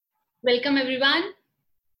Welcome everyone.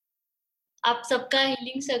 आप सबका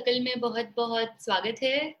healing circle में बहुत बहुत स्वागत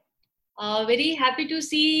है। Very happy to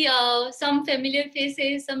C some familiar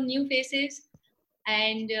faces, some new faces,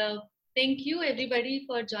 and thank you everybody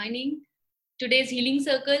for joining today's healing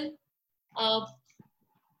circle.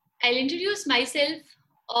 I'll introduce myself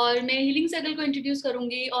और मैं हीलिंग सर्कल को इंट्रोड्यूस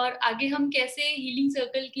करूंगी और आगे हम कैसे हीलिंग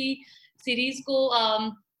सर्कल की सीरीज को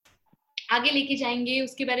आगे लेके जाएंगे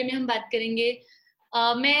उसके बारे में हम बात करेंगे।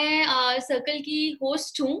 मैं सर्कल की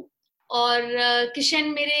होस्ट हूँ और किशन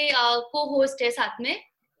मेरे को होस्ट है साथ में।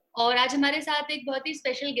 और आज हमारे साथ एक बहुत ही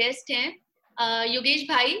स्पेशल गेस्ट हैं योगेश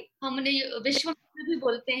भाई, हम उन्हें विश्व मित्र भी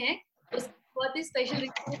बोलते हैं। बहुत ही स्पेशल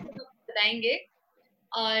बताएंगे।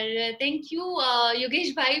 और थैंक यू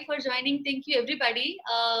योगेश भाई for joining, thank you everybody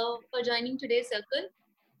for joining today circle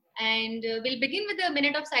and will begin with a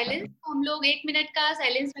minute of silence. हम लोग 1 मिनट का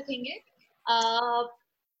साइलेंस रखेंगे।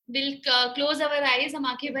 विल क्लोज अवर आईज, हम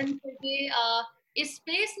आंखें बंद करके इस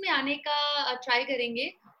स्पेस में आने का ट्राई करेंगे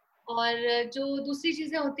और जो दूसरी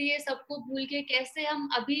चीजें होती है सबको भूल के कैसे हम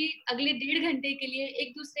अभी अगले 1.5 घंटे के लिए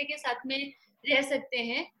एक दूसरे के साथ में रह सकते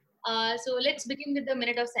हैं। So let's begin with the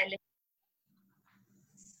minute of silence.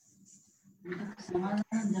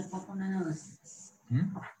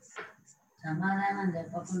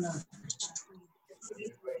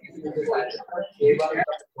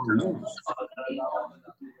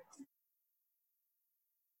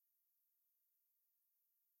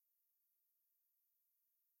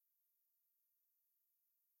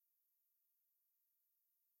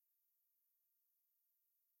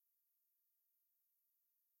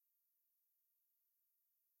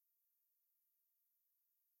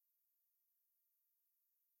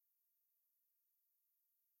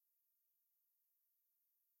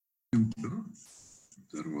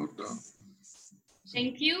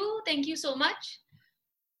 Thank you so much.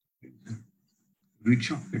 Reach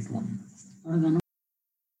up at one.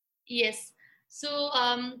 Yes. So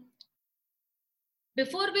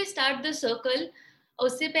before we start the circle,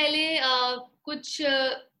 उससे पहले कुछ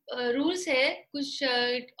रूल्स है, कुछ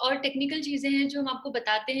और टेक्निकल चीजें हैं जो हम आपको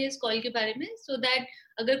बताते हैं इस कॉल के बारे में, सो दैट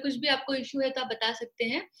अगर कुछ भी आपको इशू है तो आप बता सकते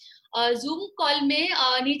हैं। जूम कॉल में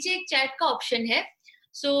नीचे एक चैट का ऑप्शन है,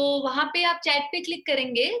 सो वहां पे आप चैट पे क्लिक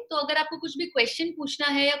करेंगे तो अगर आपको कुछ भी क्वेश्चन पूछना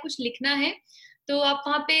है या कुछ लिखना है तो आप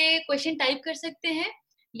वहां पे क्वेश्चन टाइप कर सकते हैं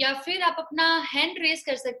या फिर आप अपना हैंड रेस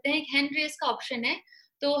कर सकते हैं। एक हैंड रेस का ऑप्शन है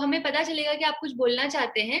तो हमें पता चलेगा कि आप कुछ बोलना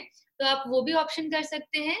चाहते हैं, तो आप वो भी ऑप्शन कर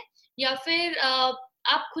सकते हैं या फिर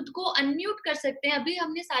आप खुद को अनम्यूट कर सकते हैं। अभी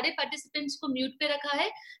हमने सारे पार्टिसिपेंट्स को म्यूट पे रखा है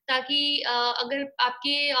ताकि अगर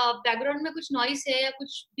आपके बैकग्राउंड में कुछ नॉइस है या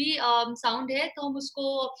कुछ भी साउंड है तो हम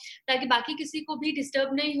उसको, ताकि बाकी किसी को भी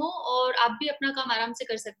डिस्टर्ब नहीं हो और आप भी अपना काम आराम से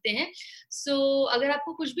कर सकते हैं। सो अगर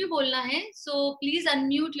आपको कुछ भी बोलना है so please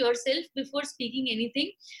unmute yourself before speaking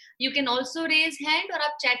anything. You can also raise hand और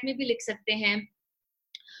आप चैट में भी लिख सकते हैं।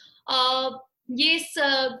 ये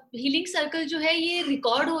हीलिंग सर्कल जो है ये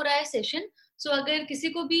रिकॉर्ड हो रहा है सेशन, सो अगर किसी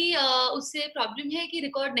को भी उससे प्रॉब्लम है कि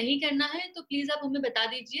रिकॉर्ड नहीं करना है तो प्लीज आप हमें बता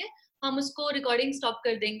दीजिए, हम उसको रिकॉर्डिंग स्टॉप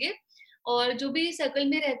कर देंगे। और जो भी सर्कल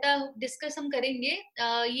में रहता डिस्कस हम करेंगे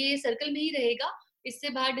ये सर्कल में ही रहेगा, इससे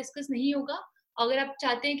बाहर डिस्कस नहीं होगा। अगर आप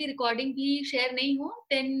चाहते हैं कि रिकॉर्डिंग भी शेयर नहीं हो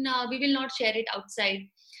then we will not share it outside.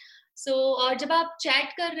 So और जब आप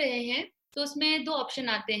चैट कर रहे हैं तो उसमें 2 ऑप्शन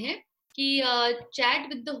आते हैं कि चैट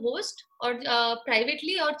विद द होस्ट और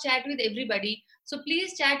प्राइवेटली और chat with everybody. So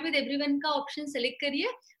please chat with everyone का ऑप्शन सेलेक्ट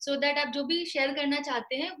करिए सो दैट आप जो भी शेयर करना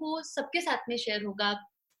चाहते हैं वो सबके साथ में शेयर होगा।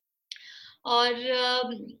 और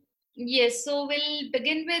yes, so we'll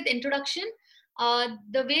begin with introduction.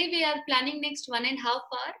 The way we are planning next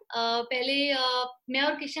 1.5 hour, पहले मैं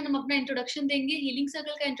और किशन हम अपना इंट्रोडक्शन देंगे, हीलिंग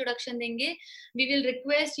सर्कल का इंट्रोडक्शन देंगे। We will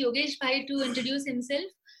request Yogesh bhai to introduce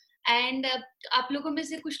himself. And आप लोगों में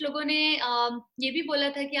से कुछ लोगों ने ये भी बोला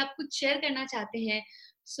था कि आप कुछ शेयर करना चाहते हैं,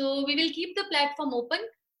 so we will keep the platform open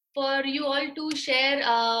for you all to share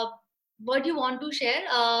what you want to share.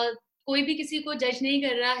 कोई भी किसी को जज नहीं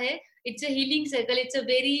कर रहा है, it's a healing circle, it's a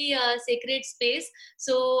very sacred space.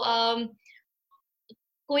 So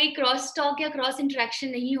कोई क्रॉस टॉक या क्रॉस इंटरेक्शन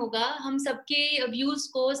नहीं होगा। हम सबके व्यूज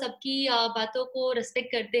को, सबकी बातों को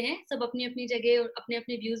रिस्पेक्ट करते हैं, सब अपनी अपनी जगह अपने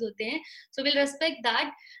अपने व्यूज होते हैं, so will respect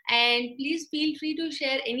that and please feel free to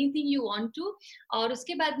share anything you want to. और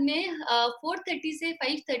उसके बाद में 4:30 से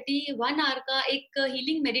 5:30 1 आवर का एक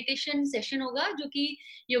हीलिंग मेडिटेशन सेशन होगा जो कि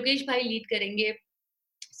योगेश भाई लीड करेंगे।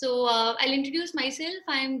 So I will introduce myself,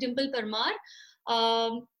 I am Dimple Parmar.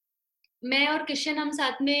 मैं और किशन हम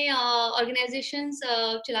साथ में ऑर्गेनाइजेशंस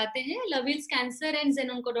चलाते हैं, love heals cancer and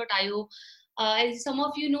zenonco.io. As some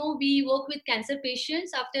of you know, we work with cancer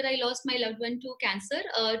patients after I lost my loved one to cancer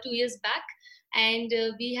 2 years back. and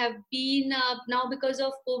we have been now because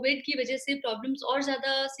of COVID की वजह से problems और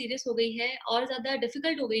ज़्यादा serious हो गई है और ज़्यादा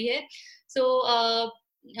difficult हो गई है. So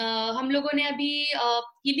हम लोगों ने अभी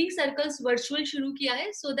healing circles virtual शुरू किया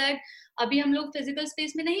है so that अभी हम लोग physical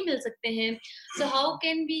space में नहीं मिल सकते हैं. So how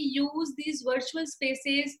can we use these virtual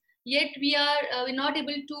spaces yet we are not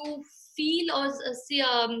able to feel or see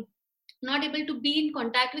not able to be in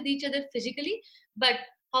contact with each other physically, but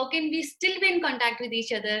how can we still be in contact with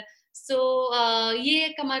each other? So ये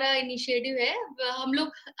एक हमारा initiative है. हम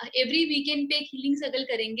लोग every weekend पे एक healing circle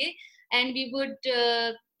करेंगे and we would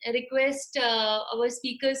request our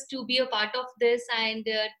speakers to be a part of this and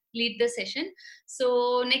lead the session.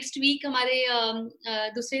 So next week हमारे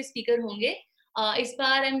दूसरे speaker होंगे. इस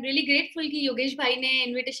बार I'm really grateful कि योगेश भाई ने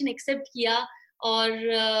invitation accept किया और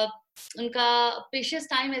उनका precious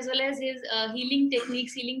time as well as his healing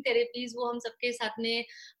techniques, healing therapies वो हम सबके साथ में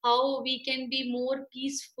how we can be more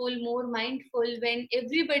peaceful, more mindful when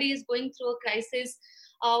everybody is going through a crisis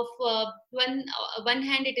of one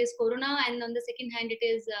hand it is corona and on the second hand it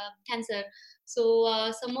is cancer.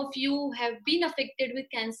 So some of you have been affected with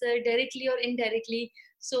cancer directly or indirectly.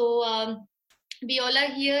 So we all are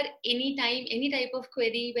here anytime, any type of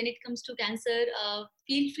query when it comes to cancer.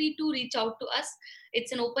 Feel free to reach out to us.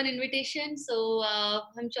 It's an open invitation. So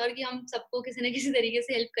I'm sure कि हम सबको किसी न किसी तरीके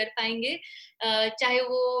से help कर पाएंगे. चाहे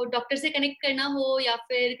वो डॉक्टर से कनेक्ट करना हो या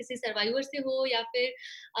फिर किसी सर्वाइवर से हो या फिर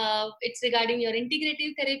it's regarding your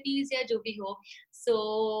integrative therapies या जो भी हो.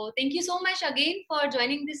 So thank you so much again for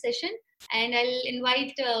joining this session and I'll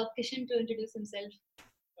invite Kishan to introduce himself.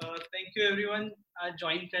 Thank you everyone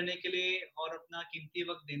join करने के लिए और अपना कीमती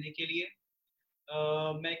वक्त देने के लिए.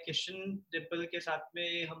 मैं किशन डिम्पल के साथ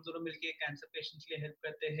में हम दोनों मिलके कैंसर पेशेंट्स के लिए हेल्प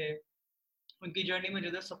करते हैं. उनकी जर्नी में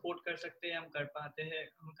ज़्यादा सपोर्ट कर सकते हैं, हम कर पाते हैं,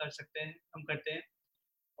 हम कर सकते हैं, हम करते हैं.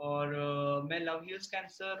 और मैं लव हील्स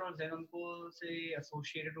कैंसर और जेनोनको से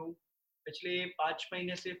एसोसिएटेड हूँ. पिछले 5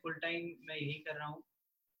 महीने से फुल टाइम मैं यही कर रहा हूँ.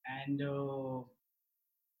 एंड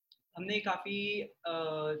हमने काफ़ी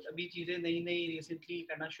अभी चीज़ें नई रिसेंटली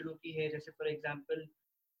करना शुरू की है. जैसे फॉर एग्जांपल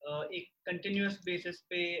एक कंटिन्यूअस बेसिस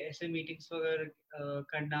पे ऐसे मीटिंग्स वगैरह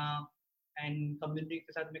करना एंड कम्युनिटी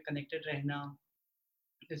के साथ में कनेक्टेड रहना.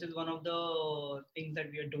 This is one of the things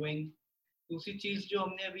that we are doing. दूसरी चीज़ जो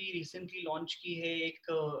हमने अभी रिसेंटली लॉन्च की है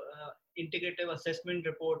एक इंटीग्रेटिव असेसमेंट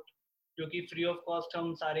रिपोर्ट जो कि फ्री ऑफ कॉस्ट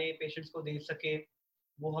हम सारे पेशेंट्स को दे सके.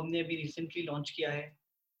 वो हमने अभी रिसेंटली लॉन्च किया है.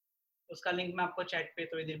 उसका लिंक मैं आपको चैट पे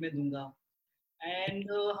थोड़ी देर में दूंगा. एंड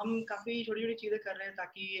हम काफ़ी छोटी छोटी चीज़ें कर रहे हैं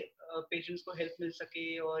ताकि पेशेंट्स को हेल्प मिल सके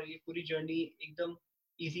और ये पूरी जर्नी एकदम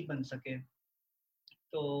इजी बन सके.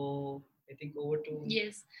 तो I think over to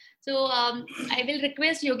yes. So I will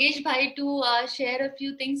request Yogesh bhai to share a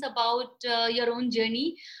few things about your own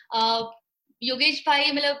journey. Yogesh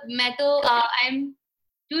bhai, मतलब मैं तो I am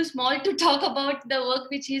too small to talk about the work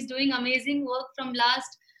which he is doing. Amazing work from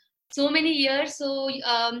last so many years. So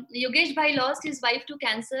Yogesh bhai lost his wife to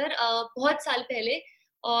cancer बहुत साल पहले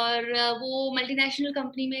और वो multinational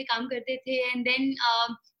company में काम करते थे and then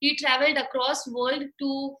he traveled across world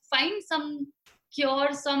to find some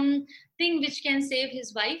cure, something which can save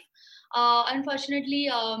his wife. Unfortunately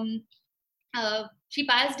she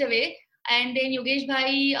passed away and then Yogesh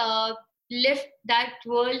bhai left that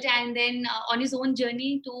world and then on his own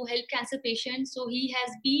journey to help cancer patients. So he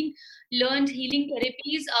has been learned healing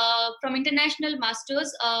therapies from international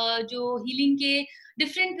masters. जो healing के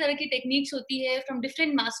different तरह की techniques होती है from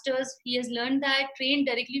different masters. He has learned that, trained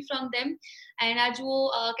directly from them and आज वो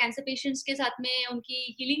cancer patients के साथ में उनकी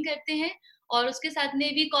healing करते हैं. और उसके साथ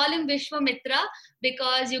में भी call him Vishwamitra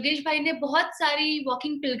because Yogesh bhai ने बहुत सारी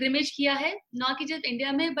वॉकिंग पिलग्रिमेज किया है, ना कि सिर्फ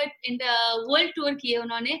इंडिया में बट वर्ल्ड टूर किए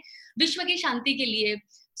उन्होंने विश्व की शांति के लिए.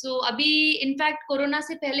 सो अभी इनफैक्ट कोरोना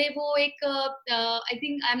से पहले वो एक I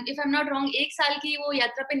think if I am not wrong 1 साल की वो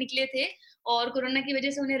यात्रा पे निकले थे और कोरोना की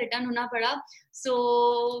वजह से उन्हें रिटर्न होना पड़ा.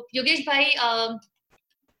 सो योगेश भाई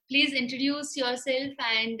please introduce yourself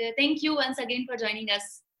and thank you once again for joining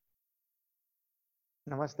us.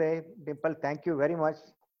 नमस्ते Dimple, thank you very much.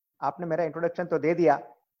 आपने मेरा इंट्रोडक्शन तो दे दिया.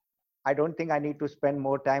 I don't think I need to spend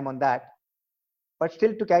more time on that, but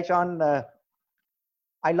still to catch on,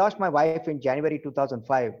 I lost my wife in January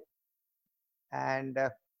 2005 and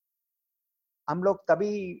हम लोग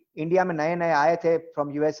तभी India में नए नए आए थे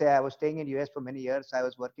from USA. I was staying in US for many years. I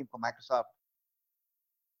was working for Microsoft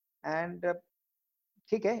and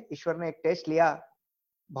ठीक है, ईश्वर ने एक टेस्ट लिया,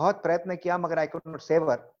 बहुत प्रयत्न किया मगर I could not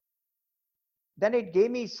save her. Then it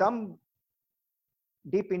gave me some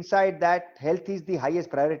deep insight that health is the highest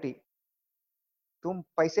priority. तुम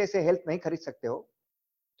पैसे से हेल्थ नहीं खरीद सकते हो.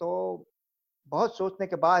 तो बहुत सोचने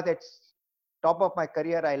के बाद, it's top of my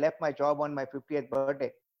career, I left my job on my 50th birthday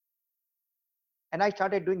and I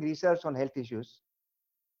started doing research on health issues.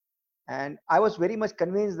 And I was very much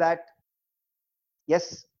convinced that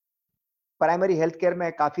yes, primary health care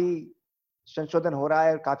में काफी संशोधन हो रहा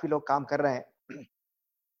है और काफी लोग काम कर रहे हैं,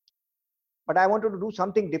 but I wanted to do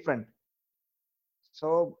something different.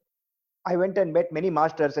 So I went and met many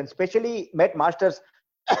masters, and especially met masters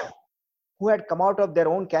who had come out of their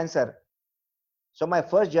own cancer. So my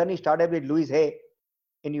first journey started with Louise Hay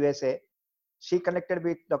in USA. She connected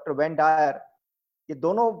with Dr. Van Dyer. ये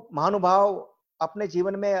दोनों महानुभाव अपने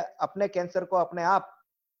जीवन में अपने cancer को अपने आप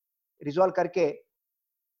रिजॉल्व करके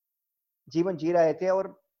जीवन जी रहे थे, और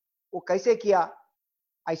वो कैसे किया,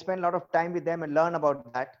 I spent a lot of time with them and learn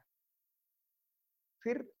about that.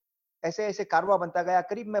 फिर ऐसे ऐसे कारवा बनता गया.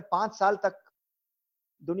 करीब मैं 5 साल तक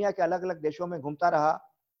दुनिया के अलग अलग देशों में घूमता रहा,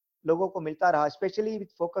 लोगों को मिलता रहा, specially with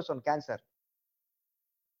focus on cancer.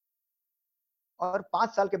 और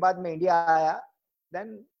 5 साल के बाद मैं इंडिया आया.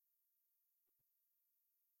 देन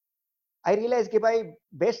आई रियलाइज कि भाई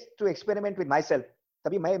best to experiment with my self.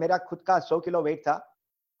 तभी मैं, मेरा खुद का 100 किलो वेट था.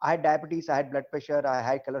 I had diabetes, I had blood pressure, I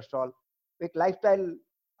had cholesterol. एक लाइफस्टाइल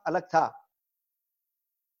अलग था.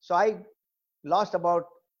 सो आई lost about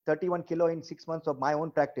 31 kilo in 6 months of my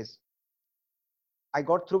own practice. I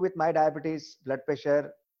got through with my diabetes, blood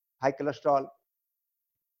pressure, high cholesterol.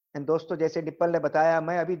 And दोस्तों जैसे डिप्पल ने बताया,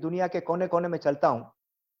 मैं अभी दुनिया के कोने कोने में चलता हूँ.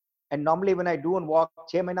 And normally when I do on walk,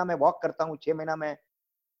 6 महीना में वॉक करता हूँ. 6 महीना में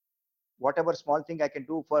whatever small thing I can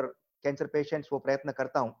do for cancer patients वो प्रयत्न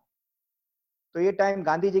करता हूँ. तो ये टाइम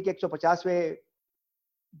गांधी जी के 150वें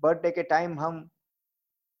बर्थडे के टाइम हम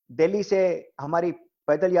दिल्ली से हमारी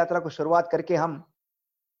पैदल यात्रा को शुरुआत करके हम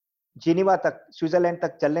जिनीवा तक, स्विट्जरलैंड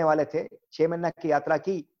तक चलने वाले थे. 6 महीने की यात्रा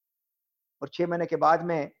की, और 6 महीने के बाद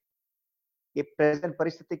में ये प्रेजेंट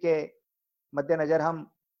परिस्थिति के मद्देनजर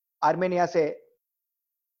हम आर्मेनिया से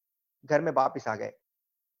घर में वापस आ गए.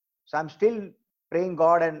 So I am still praying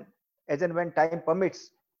God, and as and when time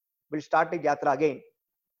permits will start the yatra again.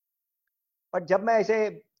 But जब मैं ऐसे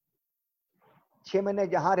 6 महीने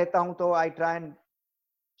जहां रहता हूं, तो I try and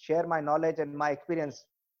share my knowledge and my experience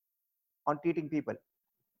on treating people.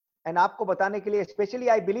 And आपको बताने के लिए, especially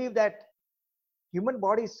I believe that human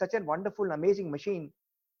body is such a wonderful, amazing machine.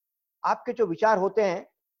 आपके जो विचार होते हैं,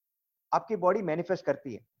 आपकी बॉडी मैनिफेस्ट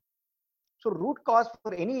करती है. So root cause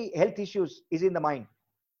for any health issues is in the mind.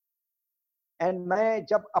 And मैं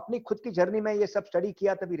जब अपनी खुद की जर्नी में ये सब स्टडी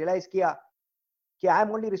किया, तभी रियलाइज किया कि I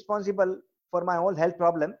am only responsible for my own health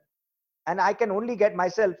problem, and I can only get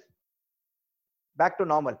myself back to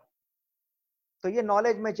normal. तो ये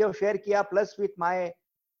नॉलेज में जो शेयर किया, plus with my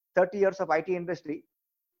 30 years of IT industry,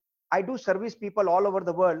 I do service people all over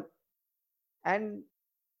the world. And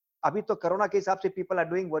अभी तो corona के हिसाब से people are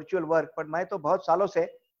doing virtual work, but मैं तो बहुत सालों से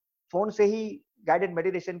फोन से ही गाइडेड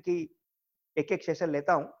मेडिटेशन की एक एक सेशन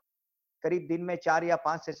लेता हूँ. करीब दिन में 4 या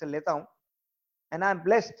 5 सेशन लेता हूँ. And I am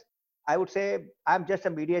blessed. I would say I am just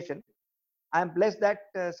a mediation. I am blessed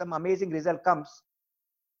that some amazing result comes.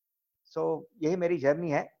 So यही मेरी जर्नी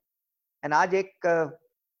है. एंड आज एक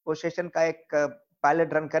वो सेशन का एक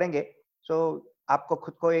पायलट रन करेंगे, सो आपको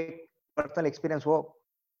खुद को एक पर्सनल एक्सपीरियंस हो.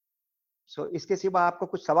 सो इसके सिवा आपको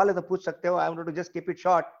कुछ सवाल है तो पूछ सकते हो. I want to just keep it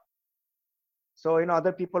short, so you know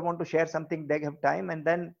other people want to share something, they have time. And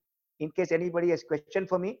then in case anybody has question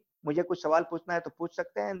for me, मुझे कुछ सवाल पूछना है तो पूछ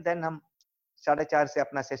सकते हैं. एंड देन हम 4:30 से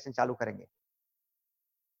अपना सेशन चालू करेंगे.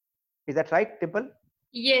 Is that right Dimple?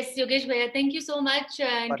 Yes Yogesh भैया, thank you so much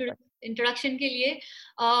introduction के लिए.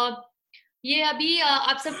 ये अभी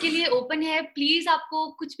आप सबके लिए ओपन है. प्लीज आपको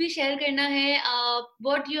कुछ भी शेयर करना है,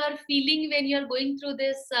 what you are feeling when you are going through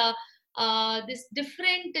this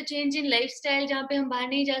different change in lifestyle, जहाँ पे हम बाहर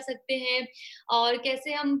नहीं जा सकते हैं, और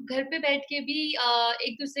कैसे हम घर पे बैठ के भी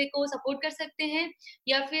एक दूसरे को सपोर्ट कर सकते हैं.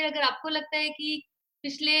 या फिर अगर आपको लगता है कि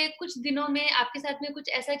पिछले कुछ दिनों में आपके साथ में कुछ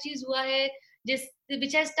ऐसा चीज हुआ है जिस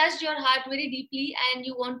which has touched your heart very deeply and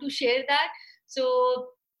you want to share that, so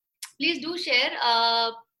please do share.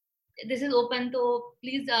 This is open, तो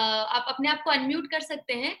प्लीज आप अपने आप को अनम्यूट कर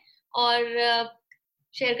सकते हैं और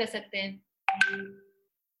शेयर कर सकते हैं.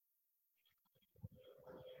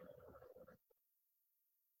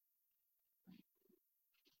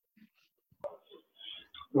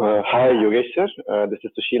 Hi Yogesh sir, this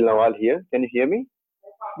is Sushil Nawal here. Can you hear me?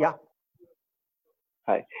 Yeah.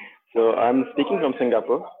 Hi. So I'm speaking from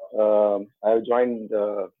Singapore. I have joined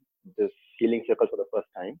this healing circle for the first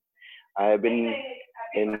time. I have been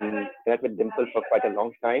in connect with Dimple for quite a long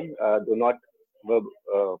time, though not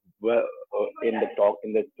in the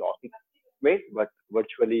talking way, but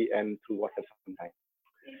virtually and through WhatsApp sometimes.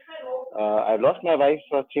 I've lost my wife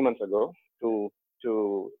 3 months ago to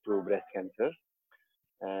breast cancer,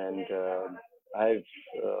 and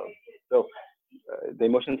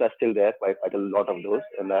emotions are still there, quite a lot of those,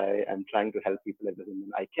 and I am trying to help people as much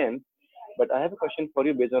I can. But I have a question for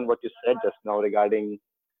you based on what you said just now regarding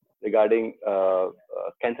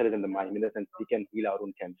cancer is in the mind. In the sense, we can heal our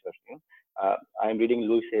own cancer. You know? I am reading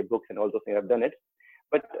Louis Hay books and all those things. I've done it.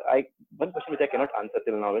 But one question which I cannot answer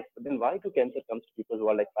till now is, but then why do cancer comes to people who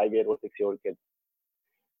are like 5-year-old, 6-year-old kids?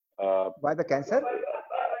 Why the cancer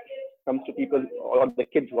comes to people or the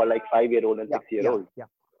kids who are like 5-year-old and 6-year-old?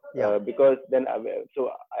 Because then,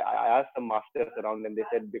 so I asked some masters around, and they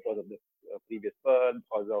said because of the previous birth,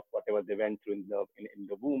 because of whatever they went through in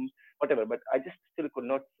the womb, whatever. But I just still could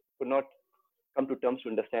not come to terms to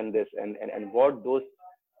understand this and what those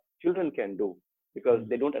children can do, because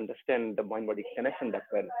they don't understand the mind-body connection that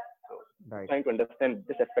well. So trying to understand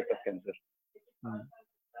this aspect of cancer.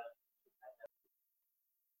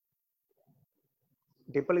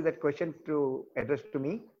 Dimple, is that question to address to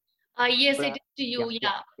me? Yes, it is to you.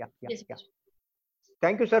 Yes.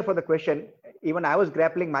 Thank you, sir, for the question. Even I was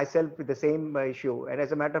grappling myself with the same issue. And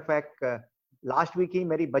as a matter of fact, last week ही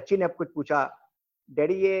मेरी बच्ची ने अब कुछ पूछा,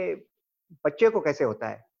 daddy ये बच्चे को कैसे होता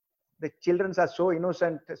है? The children are so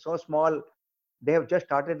innocent, so small. They have just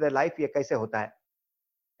started their life. ये कैसे होता है?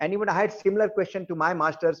 And even I had similar question to my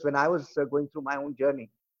masters when I was going through my own journey.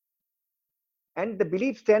 And the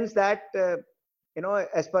belief stands that,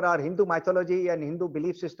 as per our Hindu mythology and Hindu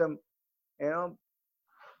belief system,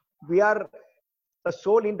 we are a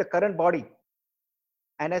soul in the current body.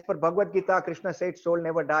 And as per Bhagavad Gita, Krishna said, soul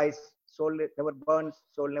never dies, soul never burns,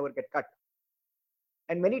 soul never get cut.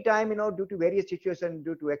 And many times, due to various situations,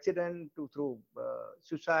 due to accident, through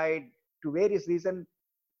suicide, to various reasons,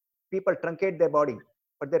 people truncate their body,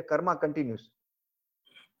 but their karma continues.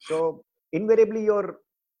 So invariably, your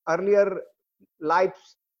earlier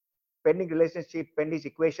lives, pending relationship, pending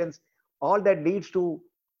equations, all that leads to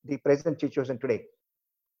the present situation today.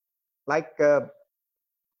 Like,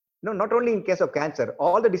 not only in case of cancer,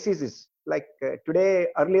 all the diseases, like today,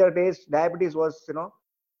 earlier days, diabetes was,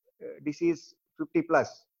 disease 50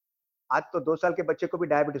 plus. आज तो 2 साल के बच्चे को भी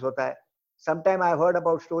diabetes होता है. Sometime I have heard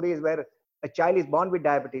about stories where a child is born with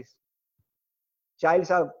diabetes. Childs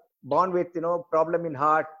are born with, problem in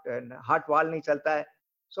heart and heart wall नहीं चलता है.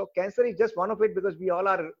 So cancer is just one of it, because we all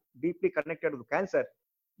are deeply connected to cancer.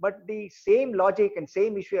 But the same logic and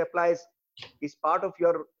same issue applies, is part of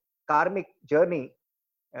your karmic journey.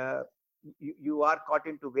 You are caught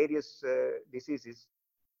into various diseases.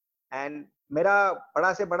 And मेरा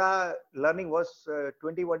बड़ा से बड़ा learning was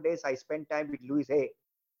 21 days I spent time with Louis Hay.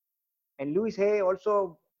 And Louis Hay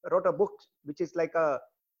also wrote a book which is like a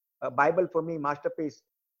Bible for me, masterpiece,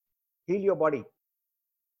 Heal Your Body.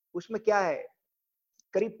 उसमें क्या है,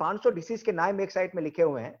 करीब 500 disease के नाम एक साइड में लिखे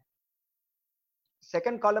हुए हैं.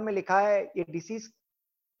 सेकंड कॉलम में लिखा है ये डिसीज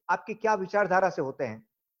आपकी क्या विचारधारा से होते हैं,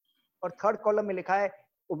 और थर्ड कॉलम में लिखा है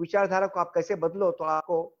वो विचारधारा को आप कैसे बदलो तो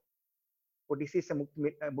आपको वो डिसीज से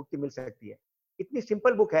मुक्ति मिल सकती है. इतनी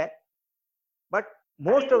सिंपल बुक है, but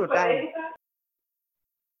most of the time.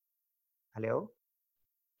 Hello,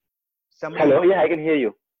 yeah, I can hear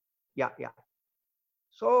you. Yeah.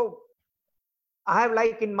 So I have,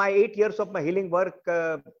 like, in my 8 years of my healing work,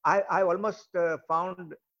 I almost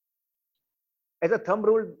found, as a thumb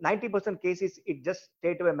rule, 90% cases it just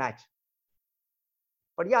straight away match.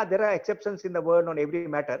 But yeah, there are exceptions in the world on every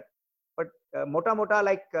matter. But mota,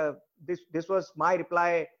 like this was my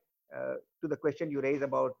reply to the question you raised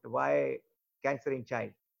about why cancer in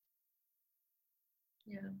child.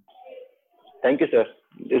 Yeah. Thank you, sir.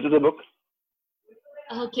 This is the book.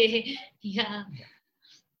 Okay. Yeah.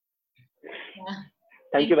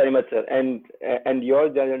 Thank you very much, sir. And your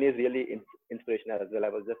journey is really inspirational as well. I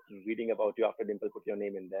was just reading about you after Dimple put your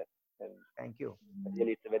name in there. And thank you.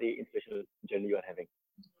 Really, it's a very inspirational journey you are having.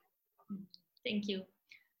 Thank you.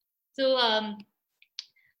 So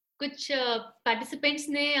कुछ participants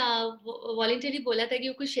ने voluntarily बोला था कि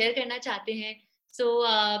वो कुछ share करना चाहते हैं. So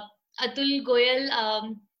अतुल गोयल,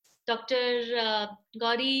 डॉक्टर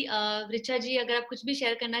गौरी, रिचा जी, अगर आप कुछ भी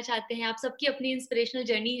शेयर करना चाहते हैं, आप सबकी अपनी इंस्पिरेशनल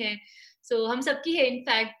जर्नी है. सो हम सबकी है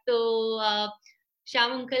इनफैक्ट. तो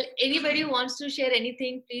Shyam uncle, anybody wants to share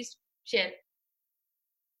anything, please share.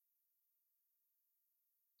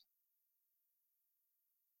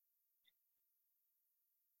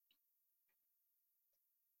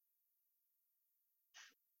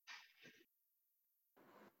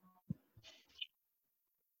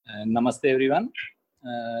 Namaste everyone.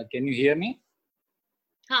 Can you hear me?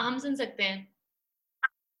 हाँ, हम सुन सकते हैं.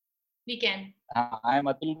 We can. I am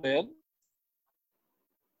Atul Goyal.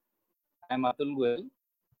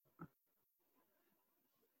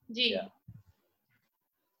 Ji. Yeah.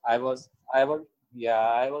 I was Yeah,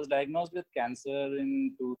 I was diagnosed with cancer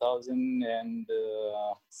in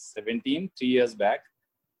 2017, 3 years back.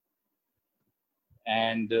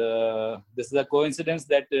 And this is a coincidence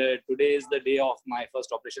that today is the day of my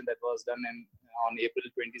first operation that was done on April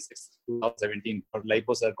 26, 2017 for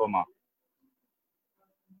liposarcoma.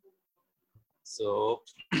 So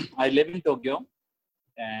I live in Tokyo,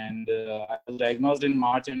 and I was diagnosed in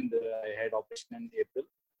March, and I had operation in April.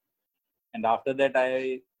 And after that,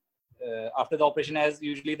 after the operation, as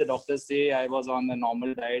usually the doctors say, I was on a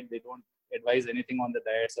normal diet. They don't advise anything on the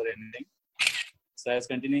diets or anything. So I was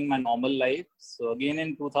continuing my normal life. So again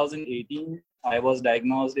in 2018, I was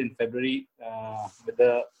diagnosed in February with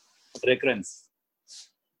the recurrence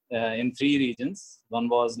in 3 regions. One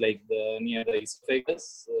was like near the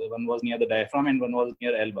esophagus, one was near the diaphragm, and one was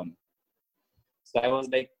near L1. So I was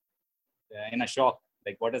like in a shock,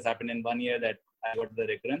 like what has happened in 1 year that I got the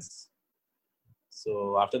recurrence.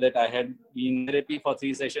 So after that, I had been therapy for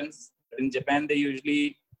 3 sessions. But in Japan, they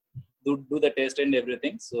usually do the test and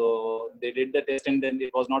everything. So they did the test, and then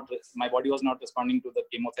it was not, my body was not responding to the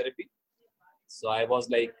chemotherapy. So I was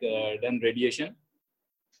like done radiation.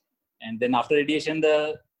 And then after radiation,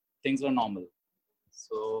 the things were normal.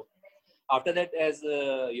 So after that, as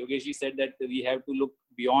Yogesh said, that we have to look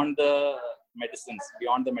beyond the medicines.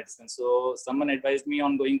 So someone advised me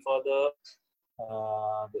on going for the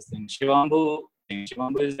this thing, Shivambu.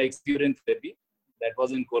 Shivambu is like urine therapy. That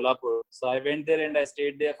was in Kolhapur. So I went there and I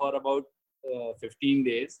stayed there for about 15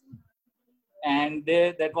 days. And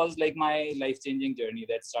there, that was like my life-changing journey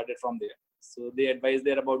that started from there. So they advised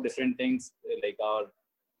there about different things, like our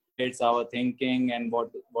it's our thinking and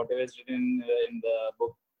whatever is written in the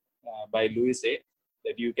book by Louis A,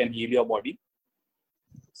 that you can heal your body.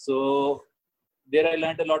 So there I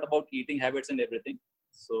learned a lot about eating habits and everything.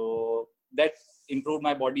 So that improved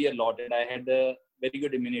my body a lot, and I had a very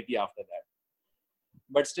good immunity after that.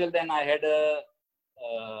 But still then I had a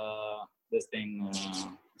this thing.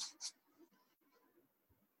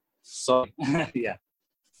 Sorry. Yeah.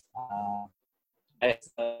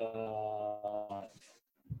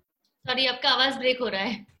 Sorry आपका आवाज break हो रहा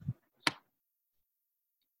है.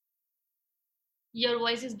 Your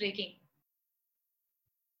voice is breaking.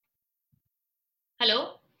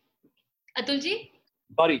 Hello, Atul ji.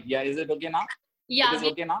 Sorry. Yeah, is it okay now? Yeah, it is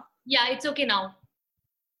okay now. Yeah, it's okay now.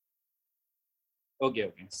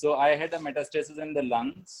 Okay. So I had a metastasis in the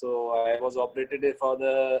lung. So I was operated for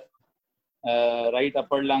the right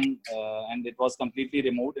upper lung, and it was completely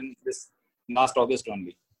removed in this last August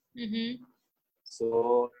only. Mm-hmm.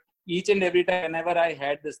 So each and every time, whenever I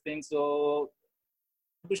had this thing, so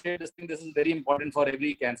to share this thing, this is very important for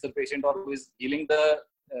every cancer patient or who is healing the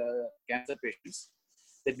cancer patients.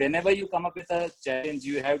 That whenever you come up with a challenge,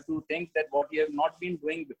 you have to think that what you have not been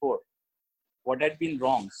doing before, what had been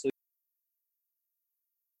wrong. So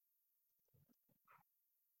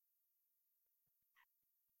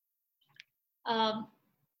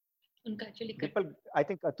उनका actually people, I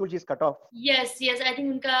think Atul ji is cut off. Yes, I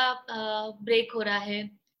think उनका break हो रहा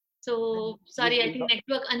है. So sorry, I think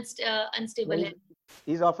network unstable है.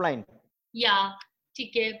 He's offline. Yeah,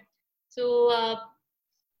 ठीक है. So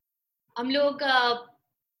हम लोग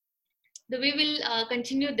we will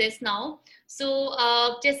continue this now. So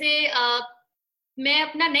जैसे मैं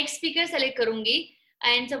अपना next speaker select करूंगी,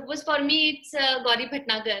 and suppose for me it's Gauri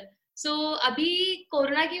Bhatnagar. So अभी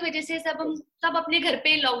कोरोना की वजह से सब अपने घर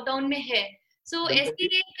पे लॉकडाउन में है. So ऐसी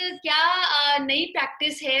एक क्या नई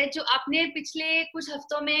प्रैक्टिस है जो आपने पिछले कुछ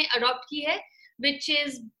हफ्तों में अडॉप्ट की है, which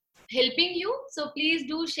is helping you? So please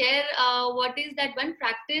do share what is that one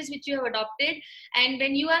practice which you have adopted, and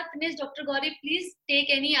when you are finished, Dr. Gauri, please take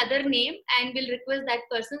any other name and we'll request that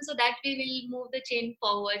person so that we will move the chain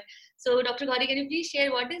forward. So Dr. Gauri, can you please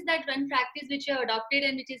share what is that one practice which you have adopted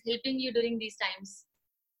and which is helping you during these times?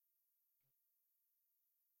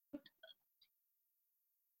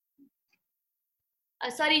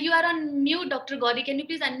 Sorry, you are on mute, Dr. Gauri. Can you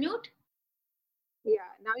please unmute? Yeah,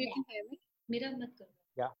 now you can hear me. Mera mat karo.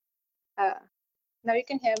 Yeah. Now you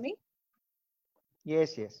can hear me.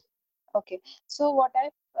 Yes. Okay. So what I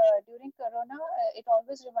during Corona, it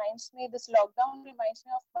always reminds me. This lockdown reminds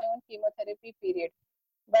me of my own chemotherapy period.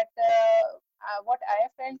 But what I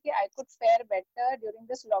felt I could fare better during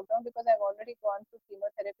this lockdown because I've already gone through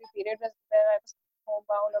chemotherapy period where I was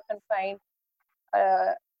homebound or confined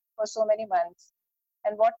for so many months.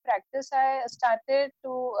 And what practice I started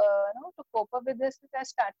to cope up with this is I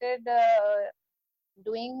started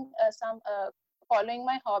doing some following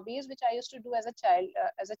my hobbies which I used to do as a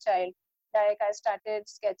child. Like I started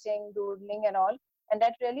sketching, doodling and all, and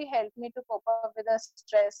that really helped me to cope up with the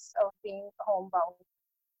stress of being homebound.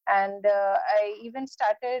 And I even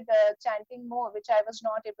started chanting more, which I was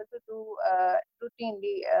not able to do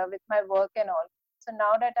routinely with my work and all. So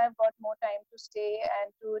now that I've got more time to stay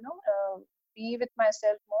and to be with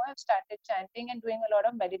myself more, I've started chanting and doing a lot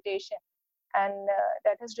of meditation, and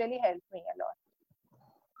that has really helped me a lot.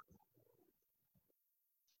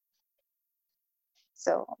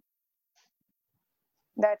 So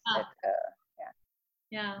that's it.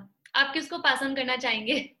 Yeah. आप किसको pass on करना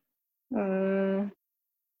चाहेंगे?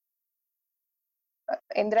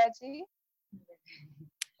 इंदिरा जी,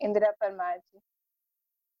 इंदिरा परमार जी.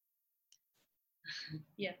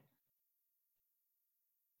 Yeah.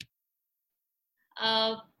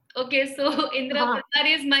 Okay, so Indra Parmar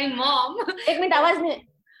is my mom. एक minute आवाज में.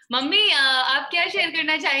 Mummy आप क्या share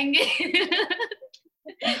करना चाहेंगे?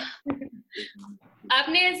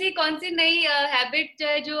 आपने ऐसी कौन सी नई हैबिट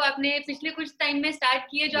जो आपने पिछले कुछ टाइम में स्टार्ट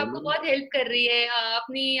की है जो आपको बहुत हेल्प कर रही है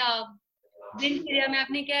अपनी दिनचर्या में?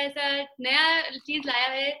 आपने क्या ऐसा नया चीज लाया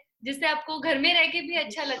है जिससे आपको घर में रह के भी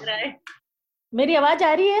अच्छा लग रहा है? मेरी आवाज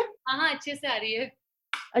आ रही है? हाँ, अच्छे से आ रही है.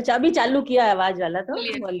 अच्छा, अभी चालू किया है आवाज वाला तो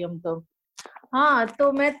वॉल्यूम तो. हाँ,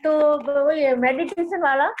 तो मैं तो वही मेडिटेशन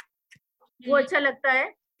वाला वो अच्छा लगता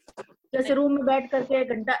है. जैसे रूम में बैठ करके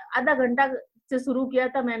घंटा आधा घंटा से शुरू किया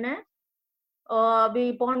था मैंने, और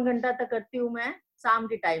अभी पौन घंटा तक करती हूँ मैं शाम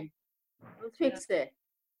के टाइम. फिक्स है.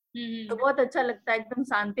 तो बहुत अच्छा लगता है, एकदम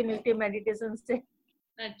शांति मिलती है मेडिटेशन से.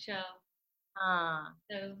 अच्छा. हाँ,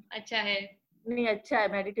 तो अच्छा है. नहीं, अच्छा है,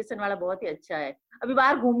 मेडिटेशन वाला बहुत ही अच्छा है. अभी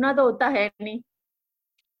बाहर घूमना तो होता है नहीं,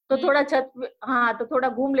 तो थोड़ा छत, हाँ, तो थोड़ा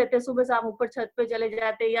घूम लेते, सुबह शाम ऊपर छत पे चले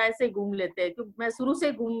जाते या ऐसे ही घूम लेते. क्योंकि मैं शुरू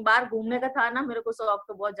से बाहर घूमने का था ना, मेरे को शौक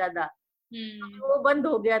तो बहुत ज्यादा. तो वो बंद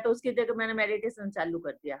हो गया, तो उसकी जगह मैंने मेडिटेशन चालू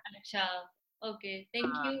कर दिया. अच्छा, okay,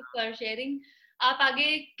 thank you for sharing. आप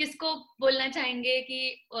आगे किसको बोलना चाहेंगे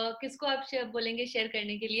कि किसको आप बोलेंगे शेयर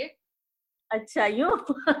करने के लिए? अच्छा, यूँ?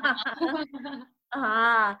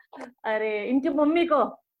 हाँ, अरे इनकी मम्मी को.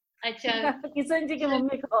 अच्छा. किशन जी की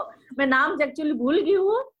मम्मी को. मैं नाम एक्चुअली भूल गई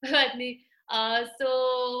हूँ. बात नहीं. So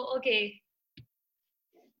okay.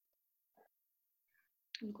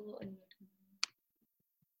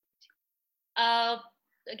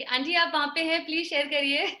 आंटी आप वहाँ पे हैं, प्लीज शेयर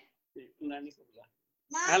करिए.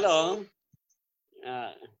 हेलो.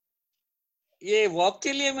 ये वॉक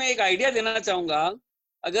के लिए मैं एक आइडिया देना चाहूंगा.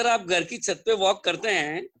 अगर आप घर की छत पे वॉक करते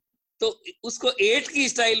हैं तो उसको 8 की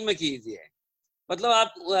स्टाइल में कीजिए. मतलब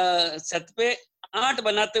आप छत पे 8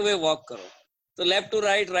 बनाते हुए वॉक करो, तो left to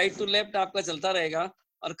right, right to left आपका चलता रहेगा,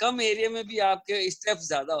 और कम एरिया में भी आपके स्टेप्स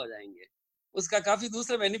ज्यादा हो जाएंगे. उसका काफी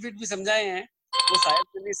दूसरे बेनिफिट भी समझाए हैं, वो शायद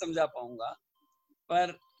मैं नहीं समझा पाऊंगा,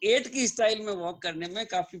 पर 8 की स्टाइल में वॉक करने में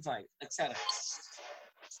काफी फायदा अच्छा रहेगा.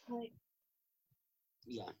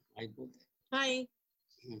 हाय.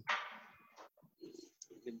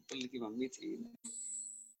 डिम्पल की मम्मी थी.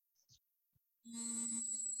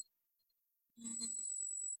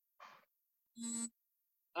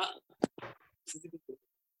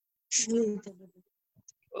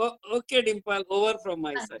 Okay Dimple, over from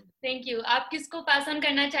my side. Thank you. आप किसको पास ऑन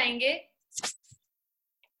करना चाहेंगे?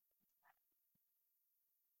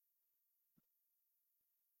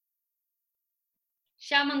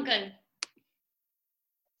 Shyam uncle.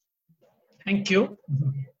 Thank you.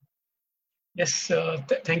 Yes,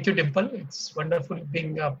 thank you, Dimple. It's wonderful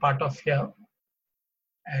being a part of here.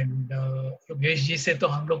 And Yogesh ji से तो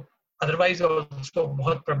हम लोग otherwise also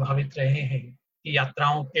बहुत प्रभावित रहे हैं कि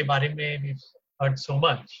यात्राओं के बारे में we've heard so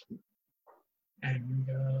much. And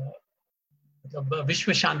मतलब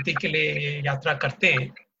विश्व शांति के लिए यात्रा करते हैं.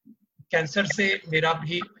 कैंसर से मेरा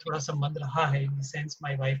भी थोड़ा संबंध रहा है. In the sense,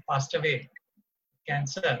 my wife passed away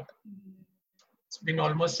cancer. It's been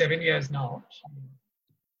almost 7 years now.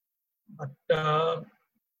 But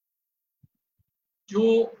जो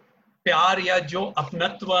प्यार या जो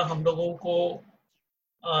अपनत्व हम लोगों को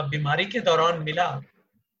बीमारी के दौरान मिला,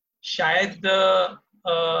 शायद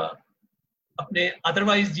अपने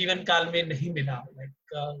अदरवाइज जीवन काल में नहीं मिला.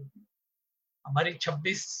 हमारी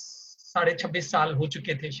 26 साल हो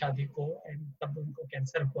चुके थे शादी को, एंड तब उनको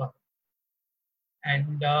कैंसर हुआ.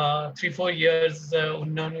 एंड 3-4 years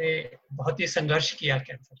उन्होंने बहुत ही संघर्ष किया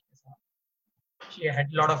कैंसर के साथ. She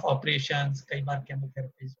had lot of operations, कई बार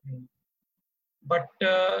केमोथेरेपीज में. बट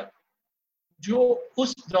जो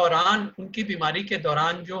उस दौरान, उनकी बीमारी के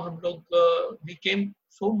दौरान जो हम लोग we came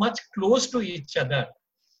so much close to each other,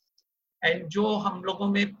 and जो हम लोगों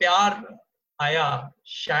में प्यार आया,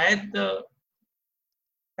 शायद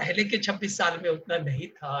पहले के 26 साल में उतना नहीं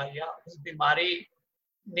था. या उस बीमारी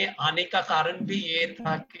ने आने का कारण भी ये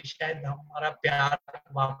था कि शायद हमारा प्यार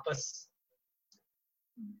वापस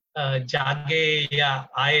जागे या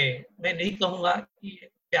आए. मैं नहीं कहूंगा कि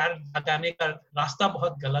प्यार जगाने का रास्ता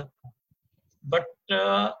बहुत गलत था, बट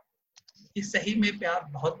ये सही में प्यार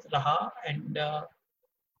बहुत रहा and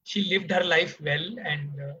she lived her life well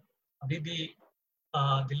and अभी भी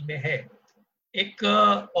दिल में है। एक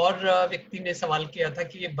और व्यक्ति ने सवाल किया था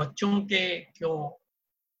कि ये बच्चों के क्यों,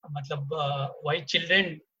 मतलब why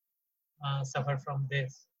children suffer from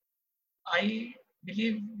this. I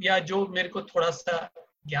believe, या जो मेरे को थोड़ा सा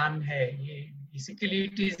ज्ञान है, ये basically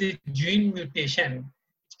it is a gene mutation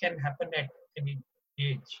which can happen at any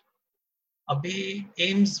as. अभी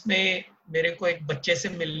एम्स में मेरे को एक बच्चे से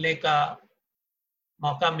मिलने का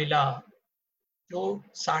मौका मिला जो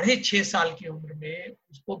 6.5 साल की उम्र में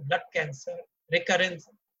उसको ब्लड कैंसर रिकरेंस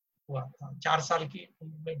हुआ था। 4 साल की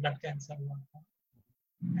उम्र में ब्लड कैंसर हुआ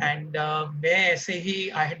था एंड मैं ऐसे ही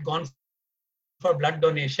I had gone for blood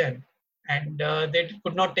donation and they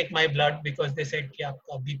could not take my blood because they said कि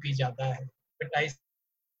आपका बीपी ज्यादा है, बट आई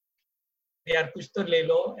यार कुछ तो ले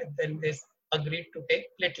लो and then they agreed to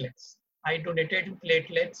take platelets. I donated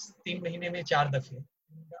platelets 3 महीने में 4 दफे।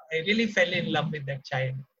 I really fail in love with that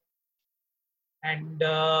child and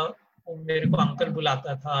वो मेरे को अंकल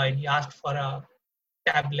बुलाता था and he asked for a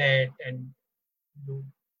tablet and जो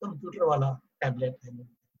कंप्यूटर वाला टैबलेट है,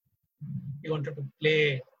 he wanted to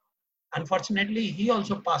play. Unfortunately he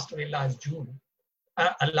also passed away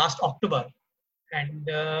last October and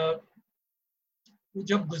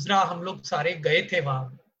जब गुजरा हम लोग सारे गए थे वहां,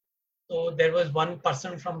 तो there was one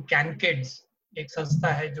person from Can Kids, एक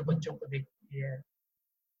संस्था है जो बच्चों को देखती है,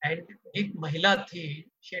 एंड एक महिला थी,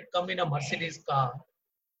 she had come in a Mercedes car।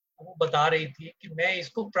 वो बता रही थी कि मैं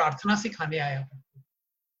इसको प्रार्थना सिखाने आया था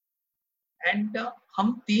एंड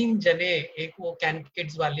हम 3 जने, एक वो कैन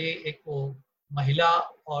किड्स वाले, एक वो महिला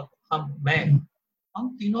और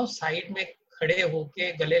हम तीनों साइड में खड़े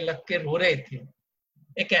होके गले लग के रो रहे थे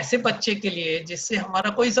एक ऐसे बच्चे के लिए जिससे हमारा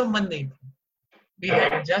कोई संबंध नहीं था। We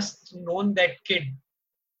had just known that kid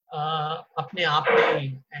अपने आप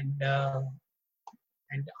में एंड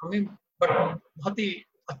हमें बहुत ही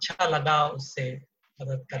अच्छा लगा उससे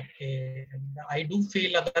मदद करके। एंड आई डू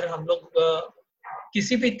फील अगर हम लोग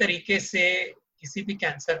किसी भी तरीके से किसी भी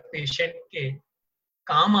कैंसर पेशेंट के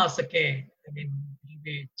काम आ सके, I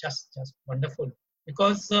mean just wonderful,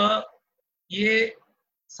 because ये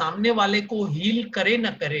सामने वाले को हील करे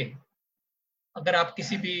न करे, अगर आप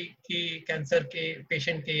किसी भी की कैंसर के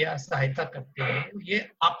पेशेंट के या सहायता करते हैं, ये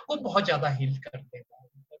आपको बहुत ज्यादा हील कर देगा।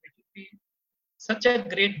 सच a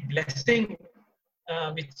great blessing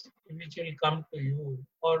which will come to you,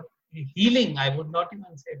 or healing, I would not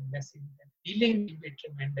even say blessing, healing will be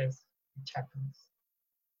tremendous which happens.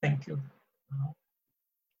 Thank you.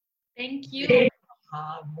 Thank you.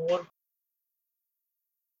 More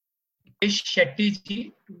Shetty ji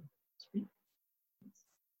to speak.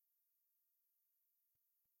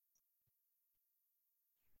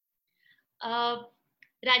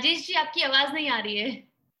 Rajesh ji आपकी आवाज नहीं आ रही है।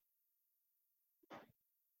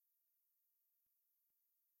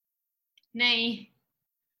 नहीं,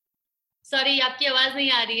 sorry, आपकी आवाज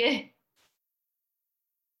नहीं आ रही है।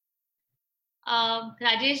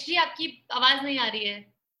 राजेश जी आपकी आवाज नहीं आ रही है।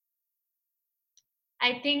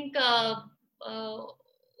 आई थिंक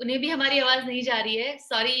उन्हें भी हमारी आवाज नहीं जा रही है।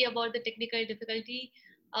 Sorry about the technical difficulty.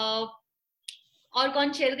 और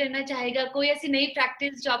कौन शेयर करना चाहेगा? कोई ऐसी नई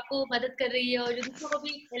प्रैक्टिस जो आपको मदद कर रही है और जो दूसरों को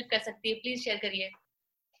भी हेल्प कर सकती है, प्लीज शेयर करिए।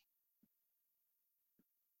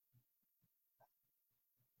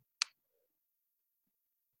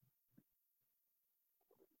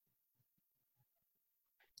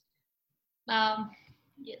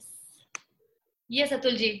 यस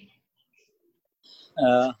अतुल जी।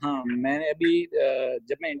 हाँ, मैंने अभी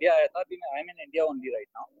जब मैं इंडिया आया था, अभी मैं I am in India only right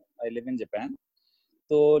now, I live in Japan.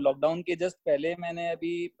 तो लॉकडाउन के जस्ट पहले मैंने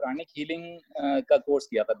अभी प्राणिक हीलिंग का कोर्स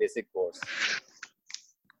किया था, बेसिक कोर्स।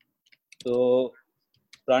 तो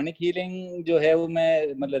प्राणिक हीलिंग जो है वो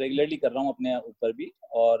मैं मतलब रेगुलरली कर रहा हूँ अपने ऊपर भी,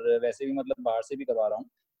 और वैसे भी मतलब बाहर से भी करवा रहा हूँ।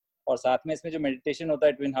 और साथ में इसमें जो मेडिटेशन होता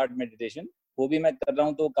है, ट्विन हार्ट मेडिटेशन, वो भी मैं कर रहा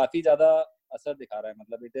हूँ। तो काफ़ी ज़्यादा असर दिखा रहा है,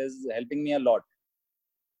 मतलब it is helping me a lot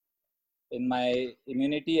in my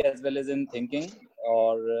immunity as well as in thinking,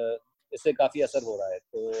 और इससे काफ़ी असर हो रहा है।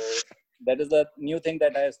 तो that is the new thing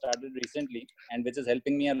that I have started recently and which is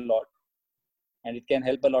helping me a lot, and it can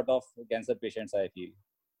help a lot of cancer patients, I feel.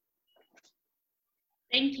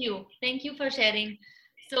 Thank you for sharing.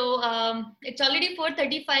 So it's already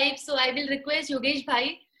 4:35, so I will request Yogesh bhai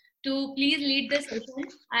to please lead the session,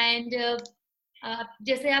 and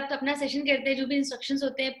जैसे आप अपना session करते हैं, जो भी instructions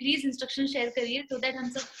होते हैं, please instruction share करिए so that हम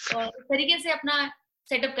सब इस तरीके से अपना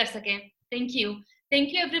सेटअप कर सकें। Thank you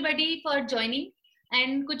everybody for joining.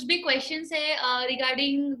 And कुछ भी क्वेश्चंस है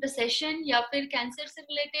रिगार्डिंग द सेशन या फिर कैंसर से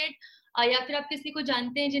रिलेटेड, या फिर आप किसी को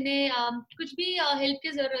जानते हैं जिन्हें कुछ भी हेल्प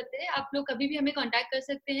की जरूरत है, आप लोग कभी भी हमें कांटेक्ट कर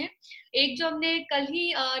सकते हैं। एक जो हमने कल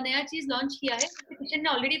ही नया चीज लॉन्च किया है, किशन ने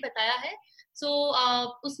ऑलरेडी बताया है, सो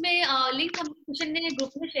उसमें लिंक हम किशन ने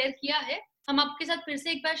ग्रुप में शेयर किया है, हम आपके साथ फिर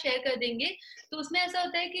से एक बार शेयर कर देंगे। तो उसमें ऐसा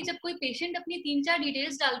होता है कि जब कोई पेशेंट अपनी 3-4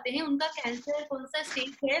 डिटेल्स डालते हैं, उनका कैंसर कौन सा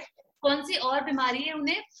स्टेज है, कौन सी और बीमारी है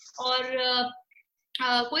उन्हें, और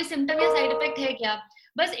कोई सिम्टम या साइड इफेक्ट है क्या,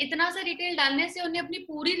 बस इतना सा डिटेल डालने से उन्हें अपनी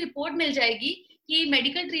पूरी रिपोर्ट मिल जाएगी कि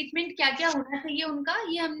मेडिकल ट्रीटमेंट क्या क्या होना चाहिए उनका।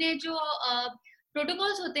 ये हमने जो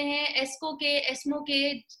प्रोटोकॉल्स होते हैं एस्को के, एस्मो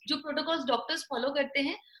के, जो प्रोटोकॉल्स डॉक्टर्स फॉलो करते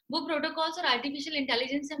हैं, वो प्रोटोकॉल्स और आर्टिफिशियल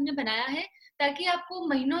इंटेलिजेंस से हमने बनाया है, ताकि आपको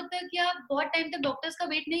महीनों तक या बहुत टाइम तक डॉक्टर्स का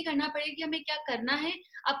वेट नहीं करना पड़े कि हमें क्या करना है।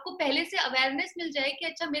 आपको पहले से अवेयरनेस मिल जाए कि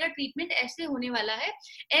अच्छा मेरा ट्रीटमेंट ऐसे होने वाला है,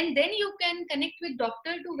 and then you can connect with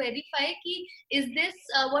doctor to verify कि is this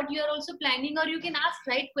what you are also planning, or you can ask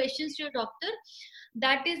right questions to your doctor.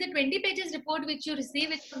 That is the 20 pages report which you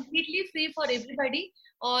receive. It's completely free for everybody,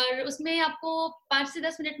 और उसमें आपको 5 से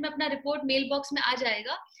 10 minute में अपना report mail box में आ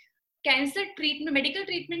जाएगा। Cancer treatment, medical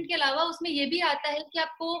treatment के अलावा उसमें ये भी आता है कि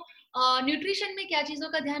आपको न्यूट्रिशन में क्या चीजों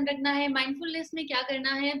का ध्यान रखना है, माइंडफुलनेस में क्या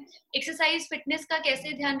करना है, एक्सरसाइज फिटनेस का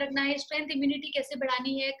कैसे ध्यान रखना है, स्ट्रेंथ इम्यूनिटी कैसे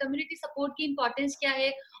बढ़ानी है, कम्युनिटी सपोर्ट की इंपॉर्टेंस क्या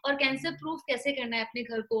है, और कैंसर प्रूफ कैसे करना है अपने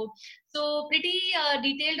घर को। तो प्रिटी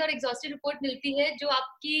डिटेल्ड और एग्जॉस्टिव रिपोर्ट मिलती है, जो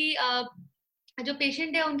आपकी जो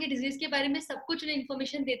पेशेंट है उनके डिजीज के बारे में सब कुछ उन्हें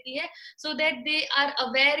इन्फॉर्मेशन देती है, so that they are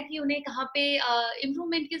aware कि उन्हें कहाँ पे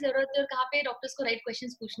इम्प्रूवमेंट की जरूरत है और कहाँ पे डॉक्टर्स को राइट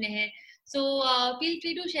क्वेश्चंस पूछने हैं। So feel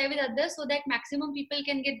free to share with others so that maximum people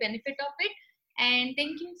can get benefit of it, and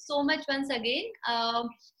thank you so much once again.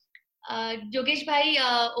 Yogesh भाई,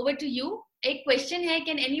 ओवर टू यू। एक क्वेश्चन है,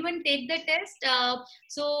 can anyone take the test?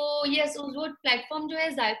 So yes, वो platform जो है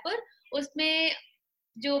जायपर, उसमें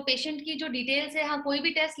जो patient की जो डिटेल्स है, हाँ कोई भी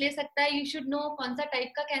टेस्ट ले सकता है। यू शुड नो कौन सा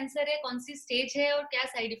टाइप का कैंसर है, कौन सी स्टेज है और क्या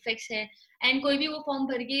साइड इफेक्ट्स है, एंड कोई भी वो फॉर्म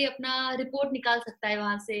भर के अपना रिपोर्ट निकाल सकता है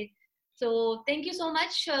वहां से। So thank you so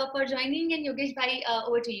much for joining, and Yogesh भाई,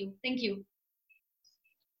 over to you. Thank you.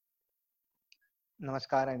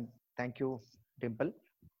 नमस्कार एंड थैंक यू डिम्पल।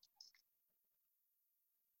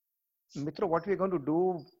 मित्रों, what we are going to do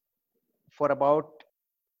for about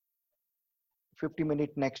 50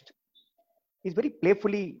 minutes next is very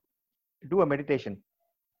playfully do a meditation.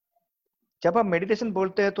 जब हम meditation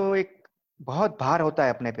बोलते हैं तो एक बहुत भार होता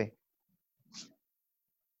है अपने पे,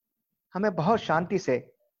 हमें बहुत शांति से,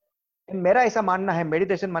 मेरा ऐसा मानना है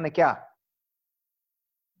मेडिटेशन माने क्या?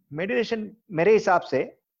 मेडिटेशन मेरे हिसाब से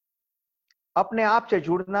अपने आप से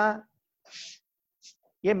जुड़ना,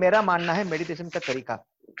 ये मेरा मानना है मेडिटेशन का तरीका।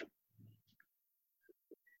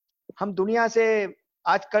 हम दुनिया से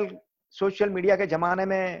आजकल सोशल मीडिया के जमाने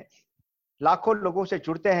में लाखों लोगों से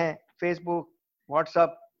जुड़ते हैं, फेसबुक,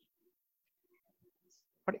 व्हाट्सएप,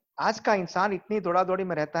 पर आज का इंसान इतनी दौड़ा दौड़ी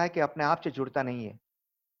में रहता है कि अपने आप से जुड़ता नहीं है।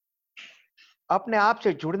 अपने आप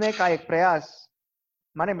से जुड़ने का एक प्रयास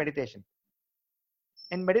माने मेडिटेशन।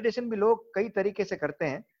 इन मेडिटेशन भी लोग कई तरीके से करते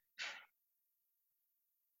हैं।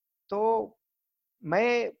 तो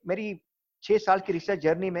मैं मेरी 6 साल की रिसर्च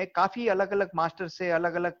जर्नी में काफी अलग अलग मास्टर से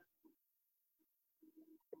अलग अलग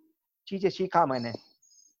चीजें सीखा मैंने।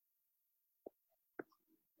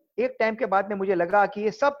 एक टाइम के बाद में मुझे लगा कि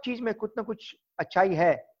ये सब चीज में कुछ ना कुछ अच्छाई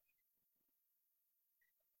है।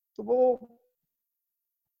 तो वो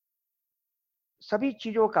सभी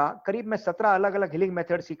चीजों का करीब मैं 17 अलग अलग हीलिंग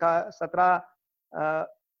मेथड सीखा, 17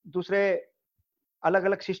 दूसरे अलग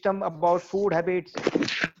अलग सिस्टम अबाउट फूड हैबिट्स,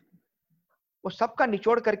 वो सबका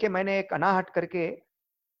निचोड़ करके मैंने एक अनाहट करके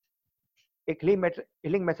एक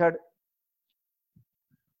हीलिंग मेथड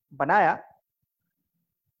बनाया।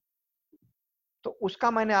 तो उसका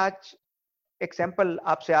मैंने आज एक सैंपल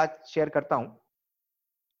आपसे आज शेयर करता हूं।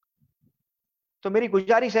 तो मेरी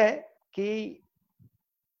गुजारिश है कि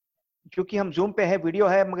क्योंकि हम जूम पे है, वीडियो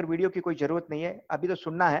है, मगर वीडियो की कोई जरूरत नहीं है, अभी तो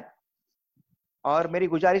सुनना है। और मेरी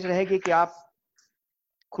गुजारिश रहेगी कि आप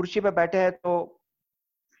कुर्सी पे बैठे हैं तो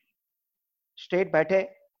स्ट्रेट बैठे,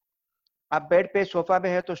 आप बेड पे सोफा पे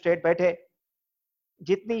है तो स्ट्रेट बैठे।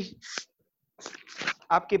 जितनी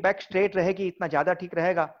आपकी बैक स्ट्रेट रहेगी इतना ज्यादा ठीक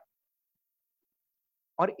रहेगा।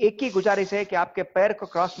 और एक ही गुजारिश है कि आपके पैर को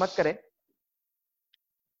क्रॉस मत करें,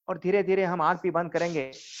 और धीरे धीरे हम आंख भी बंद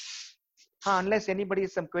करेंगे। हाँ, अनलेस एनीबडी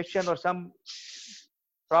सम क्वेश्चन और some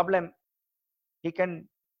problem, he can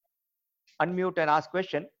unmute and ask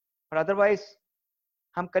question, पर अदरवाइज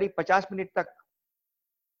हम करीब 50 मिनट तक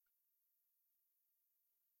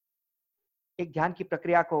एक ध्यान की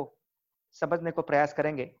प्रक्रिया को समझने को प्रयास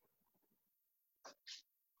करेंगे।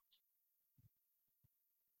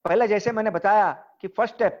 पहले जैसे मैंने बताया कि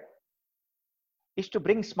first step is to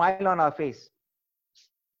bring smile on our face.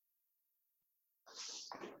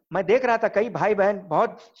 मैं देख रहा था कई भाई बहन,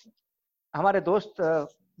 बहुत हमारे दोस्त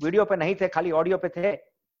वीडियो पे नहीं थे, खाली ऑडियो पे थे,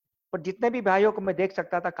 पर जितने भी भाइयों को मैं देख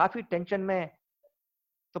सकता था काफी टेंशन में।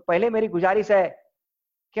 तो पहले मेरी गुजारिश है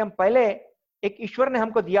कि हम पहले, एक ईश्वर ने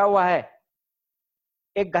हमको दिया हुआ है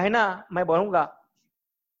एक गहना, मैं बोलूंगा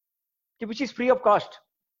कि which is free of cost.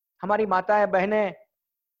 हमारी माताएं बहनें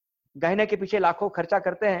गहने के पीछे लाखों खर्चा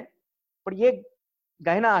करते हैं, पर ये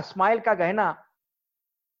गहना, स्माइल का गहना,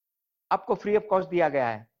 आपको फ्री ऑफ कॉस्ट दिया गया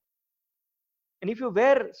है। And if you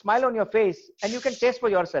wear smile on your face and you can test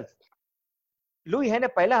for yourself. लुई है ने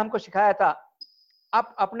पहले हमको सिखाया था,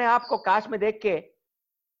 आप अपने आप को कांच में देख के,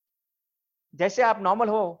 जैसे आप नॉर्मल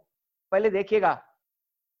हो पहले देखिएगा,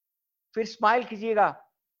 फिर स्माइल कीजिएगा,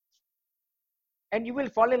 and you will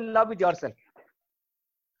fall in love with yourself.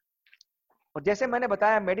 और जैसे मैंने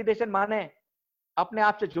बताया, मेडिटेशन माने अपने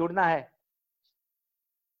आप से जुड़ना है,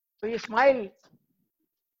 तो ये स्माइल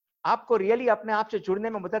आपको रियली अपने आप से जुड़ने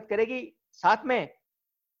में मदद करेगी। साथ में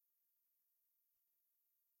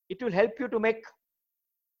it will help you to make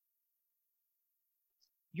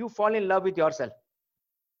you fall in love with yourself.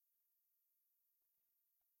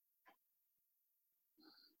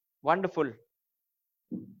 Wonderful.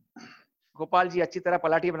 Gopal ji अच्छी तरह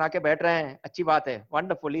पलाटी बना के बैठ रहे हैं, अच्छी बात है।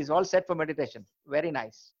 Wonderful, is all set for meditation, very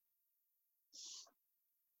nice.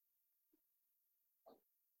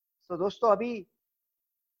 तो दोस्तों, अभी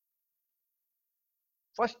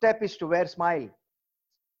first step is to where smile.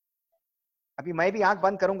 अभी मैं भी आंख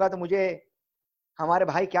बंद करूंगा तो मुझे हमारे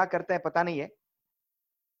भाई क्या करते हैं पता नहीं है,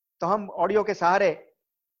 तो हम ऑडियो के सहारे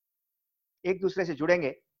एक दूसरे से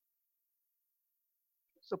जुड़ेंगे।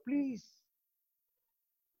 So please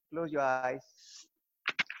close your eyes,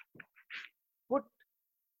 put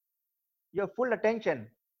your full attention,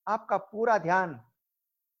 आपका पूरा ध्यान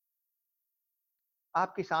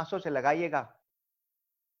आपकी सांसों से लगाइएगा।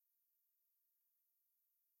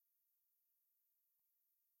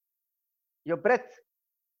 Your breath,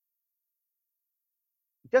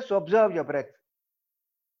 just observe your breath.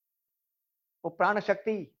 वो प्राण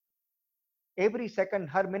शक्ति एवरी सेकंड,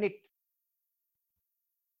 हर मिनट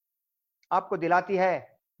आपको दिलाती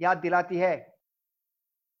है, याद दिलाती है,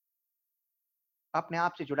 अपने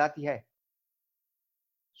आप से जुड़ाती है।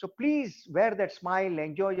 So please wear that smile,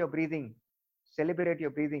 enjoy your breathing, celebrate your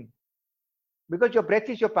breathing, because your breath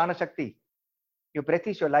is your prana shakti, your breath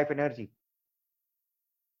is your life energy.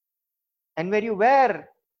 And when you wear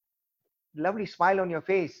lovely smile on your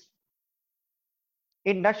face,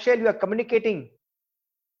 in nutshell, you are communicating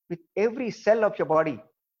with every cell of your body.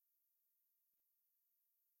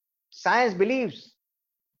 Science believes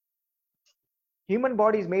human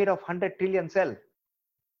body is made of 100 trillion cells.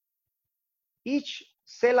 Each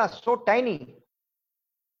cell are so tiny,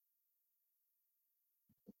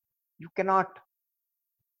 you cannot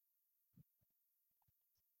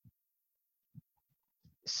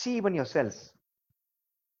see even your cells.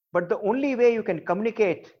 But the only way you can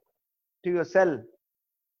communicate to your cell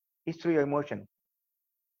is through your emotion.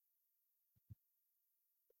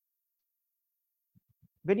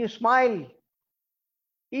 When you smile,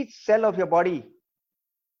 each cell of your body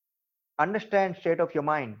understands state of your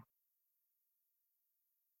mind.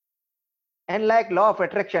 And like law of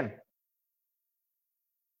attraction,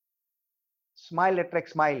 smile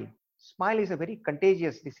attracts smile. Smile is a very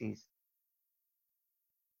contagious disease,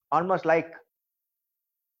 almost like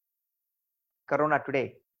corona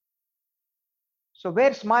today. So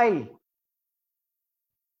wear smile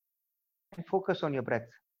and focus on your breath.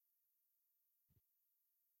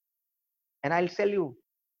 And I'll tell you,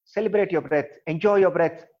 celebrate your breath, enjoy your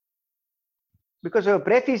breath, because your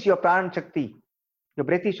breath is your prana shakti, your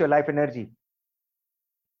breath is your life energy.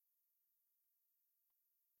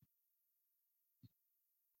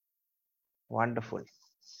 Wonderful,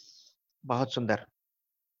 बहुत सुंदर।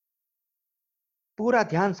 पूरा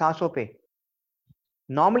ध्यान सांसों पे।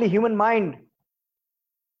 Normally human mind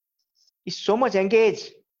is so much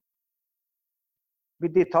engaged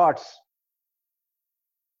with the thoughts.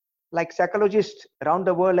 Like psychologists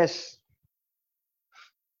around the world has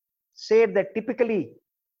said that typically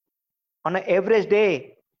on an average day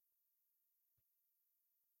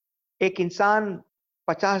एक इंसान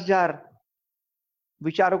 50,000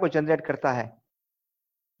 विचारों को जनरेट करता है।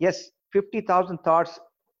 Yes, 50,000 thoughts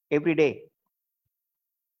every day.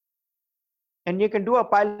 And you can do a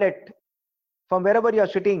pilot from wherever you are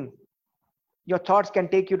sitting. Your thoughts can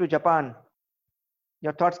take you to Japan.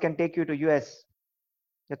 Your thoughts can take you to US.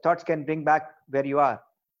 Your thoughts can bring back where you are.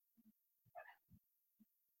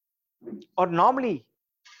 और normally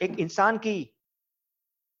एक इंसान की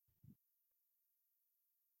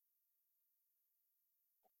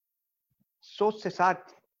सोच से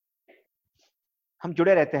साथ हम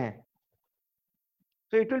जुड़े रहते हैं.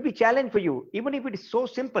 So it will be challenge for you, even if it is so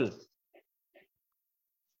simple,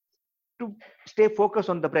 to stay focused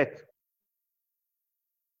on the breath.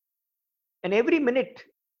 And every minute,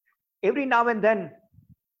 every now and then,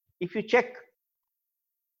 if you check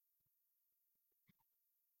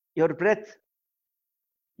your breath,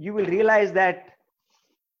 you will realize that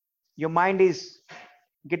your mind is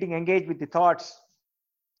getting engaged with the thoughts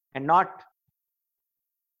and not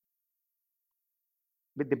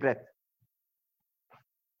with the breath.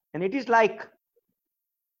 And it is like,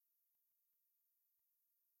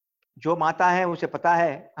 जो माता है उसे पता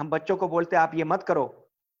है, हम बच्चों को बोलते हैं आप ये मत करो,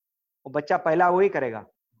 वो बच्चा पहला वही करेगा.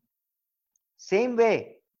 Same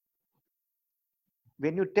way,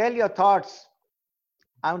 when you tell your thoughts,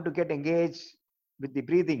 I want to get engaged with the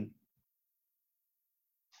breathing,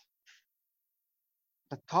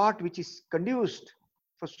 the thought which is conduced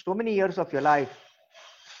for so many years of your life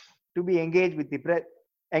to be engaged with the breath,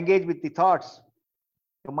 engaged with the thoughts,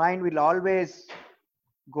 your mind will always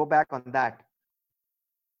go back on that.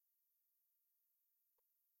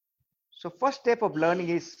 So first step of learning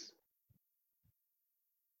is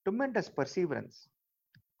tremendous perseverance.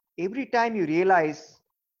 Every time you realize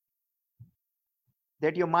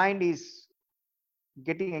that your mind is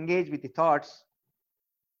getting engaged with the thoughts,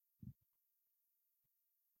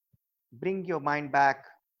 bring your mind back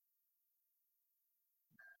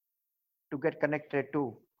to get connected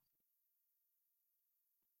to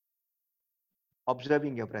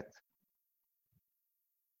observing your breath.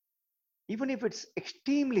 Even if it's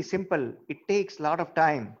extremely simple, it takes a lot of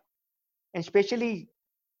time. And especially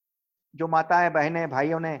जो माताएं बहनें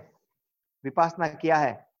भाइयों ने विपासना किया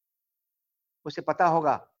है उसे पता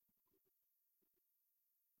होगा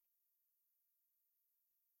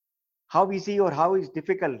how easy or how is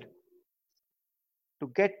difficult to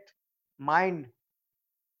get mind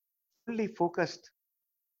fully focused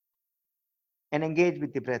and engaged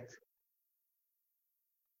with the breath.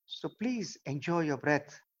 So please enjoy your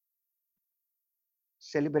breath.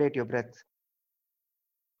 Celebrate your breath.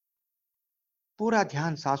 पूरा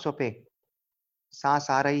ध्यान सांसों पे. सांस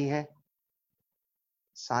आ रही है,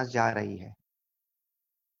 सांस जा रही है,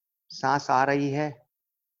 सांस आ रही है,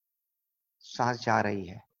 सांस जा रही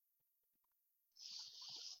है.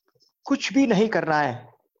 कुछ भी नहीं करना है,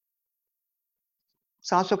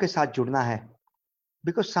 सांसों के साथ जुड़ना है.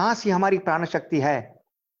 बिकॉज सांस ही हमारी प्राण शक्ति है.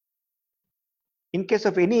 In case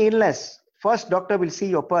of any illness, first doctor will see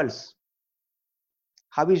your pulse.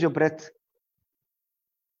 How is your breath?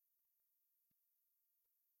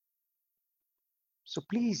 So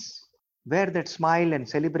please wear that smile and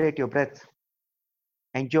celebrate your breath.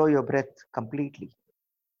 Enjoy your breath completely.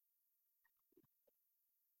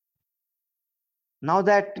 Now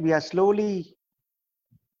that we are slowly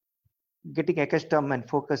getting accustomed and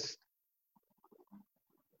focused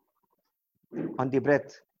on the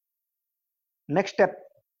breath, next step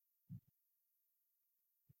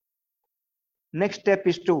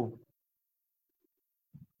is to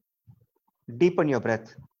deepen your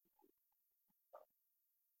breath.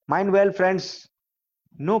 Mind well, friends,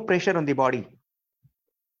 no pressure on the body.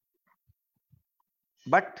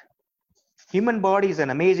 But human body is an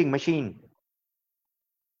amazing machine.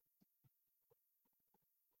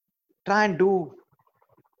 Try and do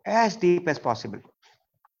as deep as possible.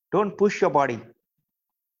 Don't push your body,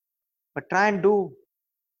 but try and do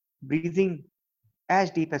breathing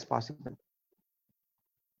as deep as possible.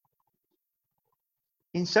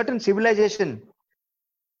 In certain civilization,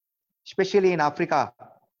 especially in Africa,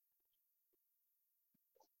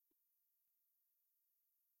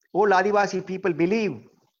 old Adivasi people believe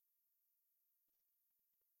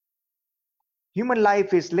human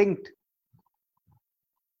life is linked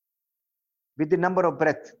with the number of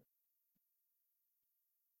breath.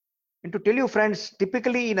 And to tell you, friends,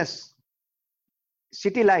 typically in a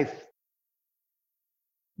city life,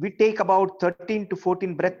 we take about 13 to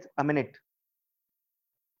 14 breaths a minute.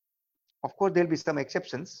 Of course, there will be some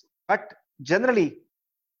exceptions, but generally,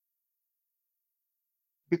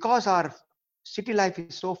 because our city life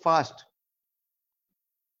is so fast,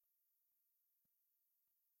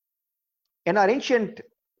 in our ancient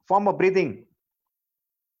form of breathing,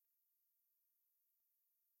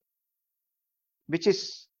 which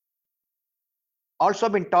is also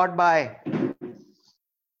been taught by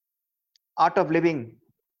Art of Living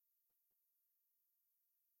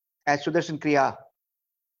as Sudarshan Kriya,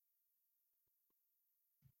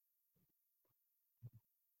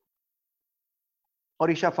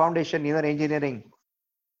 Orisha Foundation, Inner Engineering.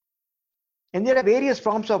 And there are various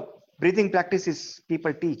forms of breathing practices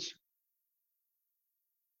people teach,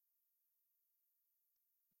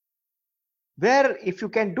 where if you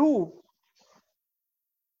can do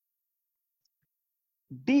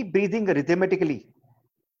deep breathing rhythmically.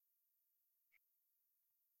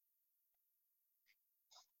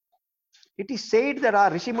 It is said that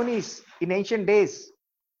our Rishi Munis in ancient days,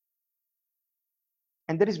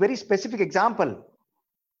 and there is very specific example,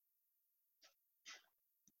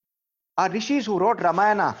 our rishis who wrote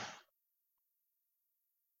Ramayana,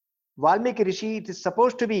 Valmiki Rishi, it is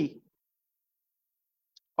supposed to be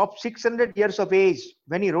of 600 years of age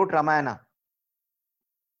when he wrote Ramayana.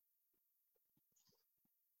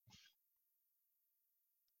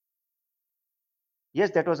 Yes,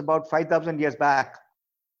 that was about 5,000 years back.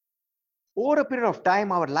 Over a period of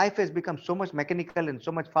time, our life has become so much mechanical and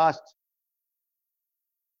so much fast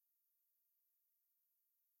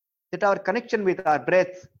that our connection with our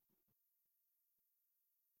breath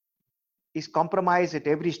is compromised at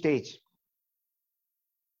every stage.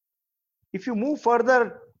 If you move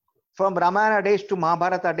further from Ramayana days to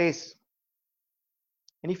Mahabharata days,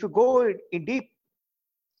 and if you go in deep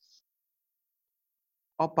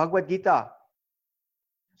of Bhagavad Gita,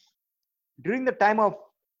 during the time of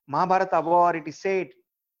Mahabharata war, it is said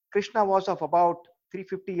Krishna was of about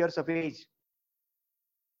 350 years of age.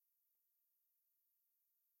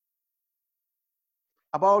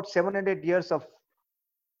 About 700 years of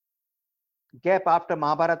gap after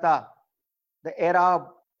Mahabharata, the era of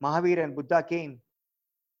Mahavir and Buddha came.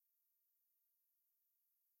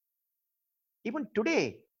 Even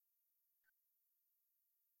today,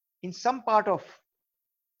 in some part of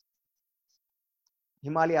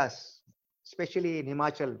Himalayas, especially in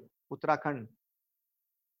Himachal, Uttarakhand,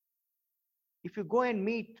 if you go and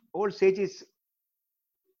meet old sages,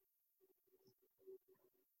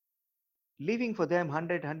 living for them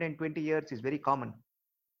 100, 120 years is very common.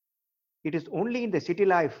 It is only in the city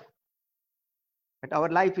life that our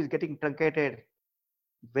life is getting truncated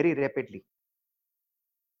very rapidly.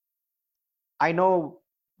 I know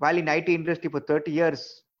while in IT industry for 30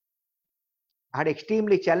 years, I had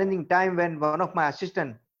extremely challenging time when one of my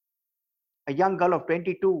assistant, a young girl of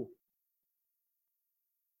 22,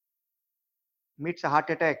 meets a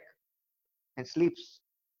heart attack and sleeps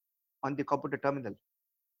on the computer terminal.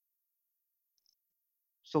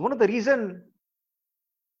 So one of the reason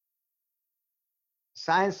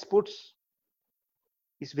science puts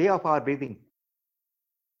is way of our breathing.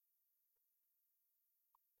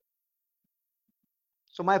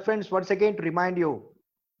 So my friends, once again to remind you,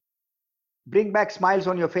 bring back smiles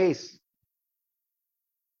on your face.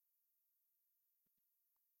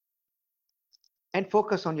 And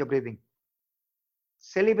focus on your breathing.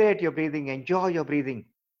 Celebrate your breathing, enjoy your breathing.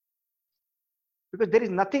 Because there is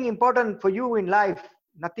nothing important for you in life,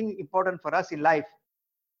 nothing important for us in life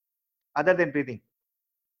other than breathing.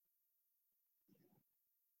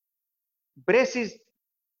 Breath is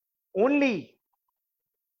only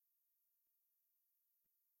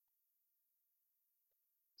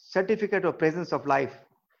certificate of presence of life.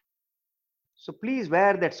 So please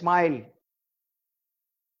wear that smile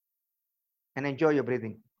and enjoy your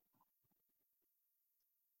breathing.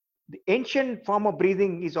 The ancient form of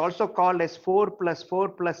breathing is also called as 4 plus 4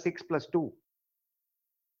 plus 6 plus 2,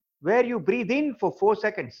 where you breathe in for 4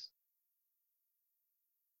 seconds.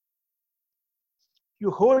 You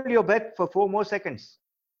hold your breath for 4 more seconds.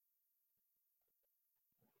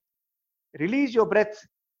 Release your breath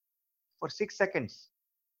for 6 seconds.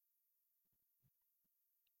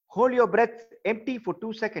 Hold your breath empty for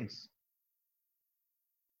 2 seconds.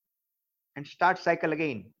 And start cycle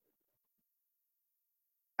again.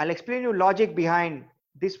 I'll explain you logic behind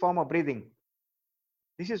this form of breathing.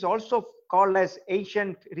 This is also called as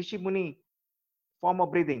ancient Rishi Muni form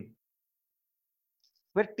of breathing,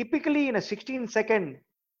 where typically in a 16-second,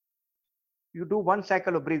 you do 1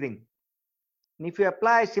 cycle of breathing. And if you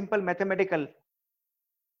apply simple mathematical,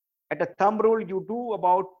 at a thumb rule, you do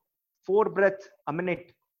about 4 breaths a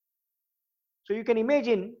minute. So you can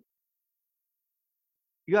imagine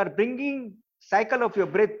you are bringing cycle of your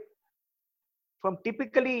breath from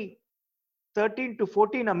typically 13 to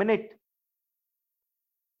 14 a minute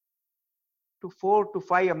to 4 to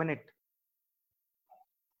 5 a minute.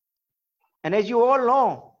 And as you all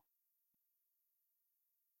know,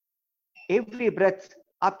 every breath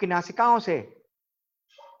आपकी नासिकाओं से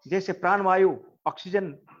जैसे प्राणवायु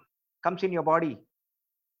oxygen comes in your body,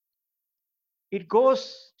 it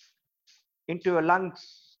goes into your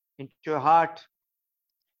lungs, into your heart,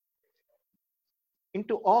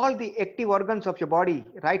 into all the active organs of your body,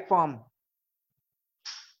 right from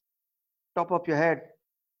top of your head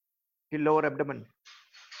till lower abdomen.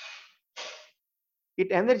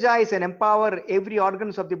 It energizes and empowers every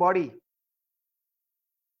organs of the body.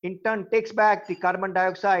 In turn, takes back the carbon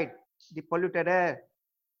dioxide, the polluted air.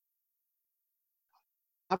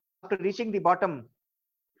 After reaching the bottom,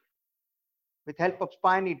 With help of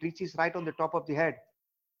spine, it reaches right on the top of the head.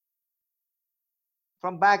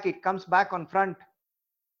 From back, it comes back on front.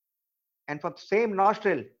 And from the same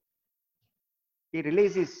nostril, it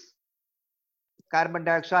releases carbon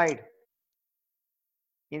dioxide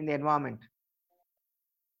in the environment.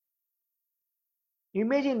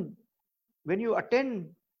 Imagine when you attend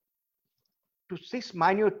to 6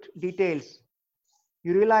 minute details,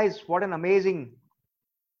 you realize what an amazing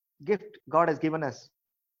gift God has given us.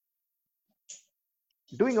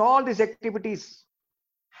 Doing all these activities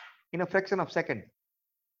in a fraction of a second,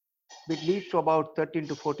 which leads to about 13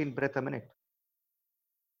 to 14 breaths a minute.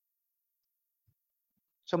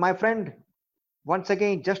 So my friend, once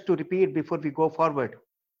again, just to repeat before we go forward,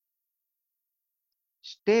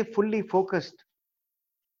 stay fully focused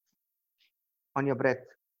on your breath.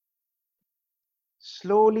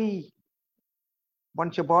 Slowly,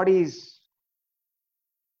 once your body is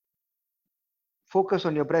focused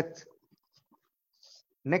on your breath,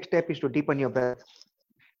 next step is to deepen your breath.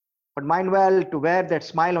 But mind well to wear that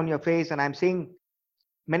smile on your face, and I'm seeing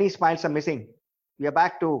many smiles are missing. We are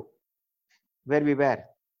back to where we were.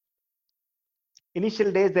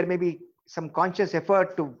 Initial days, there may be some conscious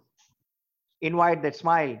effort to invite that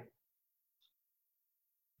smile.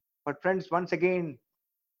 But friends, once again,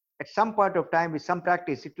 at some point of time, with some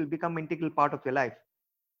practice, it will become an integral part of your life.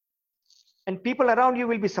 And people around you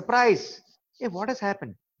will be surprised. Hey, what has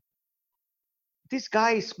happened? This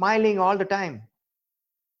guy is smiling all the time.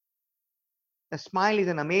 The smile is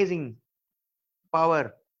an amazing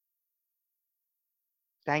power.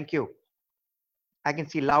 Thank you. I can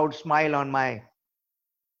see loud smile on my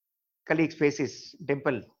colleagues' faces.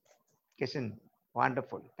 Dimple, Kishan,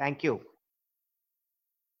 wonderful. Thank you.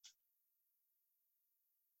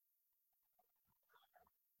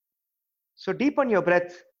 So deepen your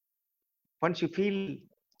breath. Once you feel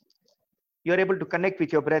you're able to connect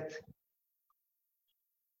with your breath,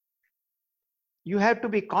 you have to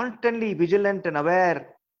be constantly vigilant and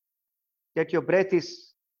aware that your breath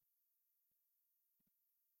is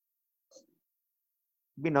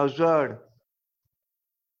being observed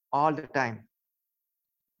all the time.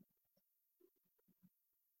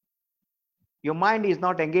 Your mind is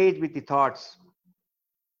not engaged with the thoughts.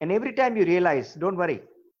 And every time you realize, don't worry,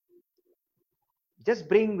 just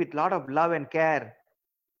bring with a lot of love and care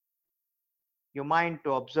your mind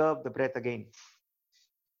to observe the breath again.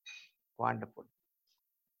 Wonderful.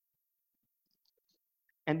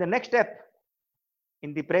 And the next step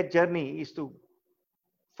in the breath journey is to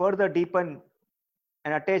further deepen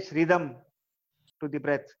and attach rhythm to the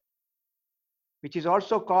breath, which is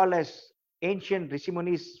also called as ancient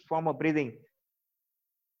Rishimoni's form of breathing,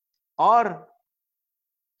 or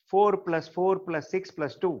 4 plus 4 plus 6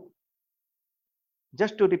 plus 2.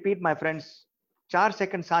 Just to repeat, my friends, 4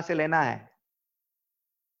 second सांसें लेना है,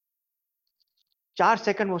 4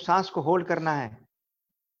 second वो सांस को hold करना है,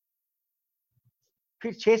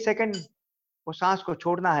 फिर 6 second वो सांस को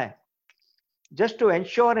छोड़ना है. Just to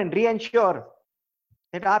ensure and re ensure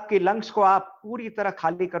that आपकी लंग्स को आप पूरी तरह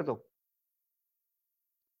खाली कर दो.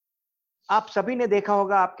 आप सभी ने देखा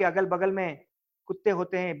होगा, आपके अगल बगल में कुत्ते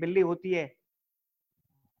होते हैं, बिल्ली होती है.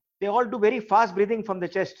 They all do very fast breathing from the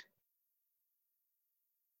chest.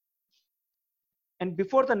 And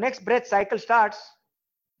before the next breath cycle starts,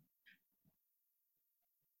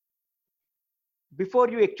 before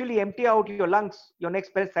you actually empty out your lungs, your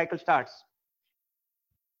next breath cycle starts.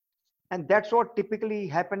 And that's what typically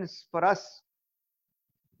happens for us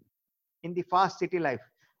in the fast city life.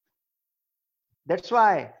 That's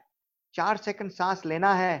why 4 second सांस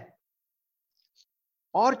लेना है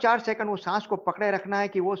और 4 second वो सांस को पकड़े रखना है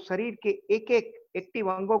कि वो शरीर के एक एक एक्टिव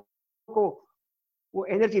अंगों को वो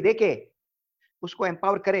एनर्जी देके उसको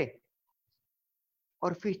एम्पावर करे.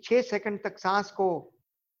 और फिर 6 सेकंड तक सांस को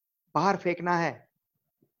बाहर फेंकना है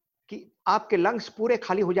कि आपके लंग्स पूरे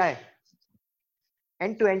खाली हो जाए.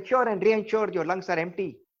 And to ensure and re ensure your lungs are empty,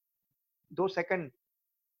 2 second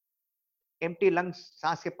empty lungs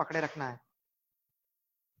सांस के पकड़े रखना है.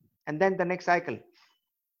 And then the next cycle.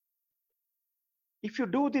 If you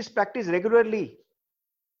do this practice regularly,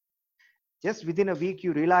 just within a week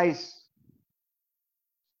you realize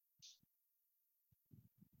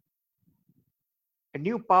a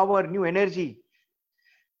new power, new energy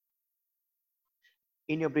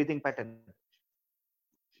in your breathing pattern.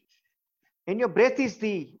 And your breath is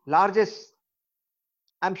the largest.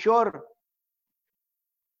 I'm sure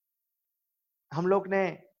हम लोग ने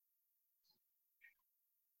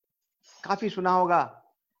काफी सुना होगा,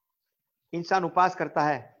 इंसान उपवास करता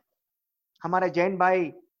है. हमारे जैन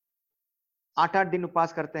भाई 8-8 दिन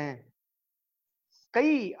उपवास करते हैं.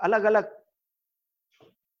 कई अलग अलग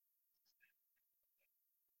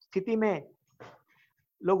स्थिति में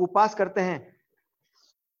लोग उपवास करते हैं,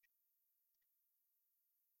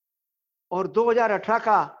 और 2018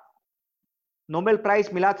 का नोबेल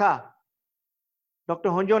प्राइज मिला था डॉक्टर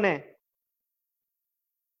होंजो ने,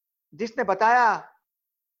 जिसने बताया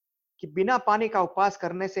कि बिना पानी का उपवास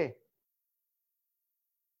करने से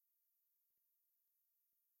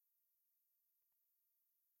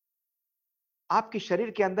आपकी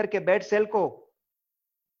शरीर के अंदर के बेड सेल को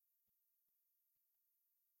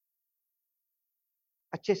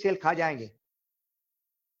अच्छे सेल खा जाएंगे.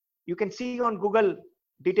 You can see on Google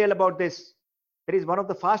detail about this. There is one of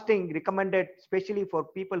the fasting recommended especially for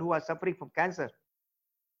people who are suffering from cancer.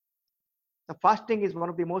 The fasting is one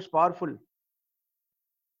of the most powerful.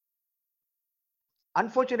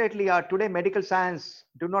 Unfortunately, our today medical science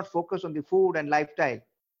do not focus on the food and lifestyle.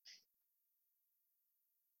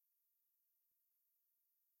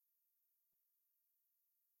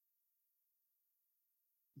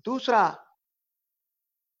 दूसरा,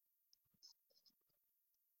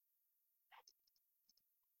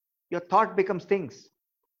 your thought becomes things.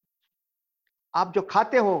 आप जो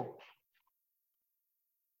खाते हो,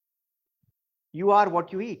 you are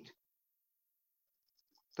what you eat.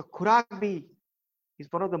 तो खुराक भी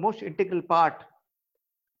is one of the most integral part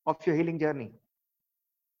of your healing journey.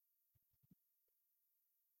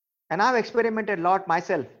 And I've experimented a lot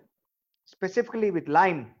myself, specifically with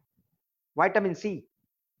lime, vitamin C.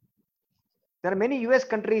 There are many US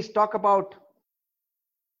countries talk about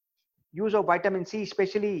use of vitamin C,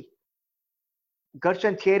 especially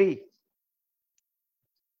Gerson theory.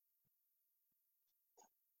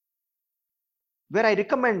 Where I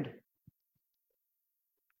recommend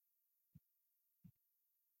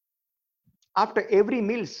after every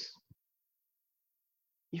meals,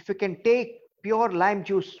 if you can take pure lime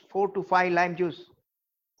juice, 4 to 5 lime juice,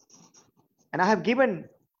 and I have given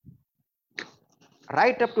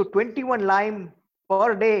right up to 21 lime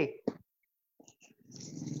per day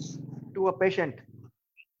to a patient.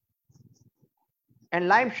 And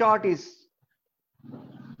lime shot is,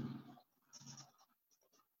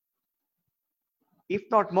 if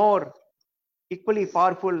not more, equally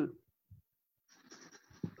powerful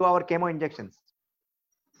to our chemo injections.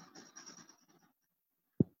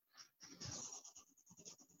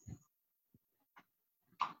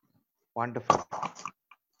 Wonderful.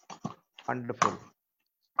 Wonderful.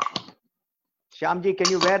 Shyamji, can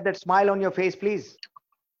you wear that smile on your face, please?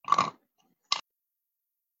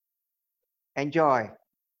 Enjoy.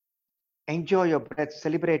 Enjoy your breath.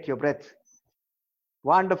 Celebrate your breath.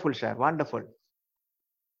 Wonderful, sir. Wonderful.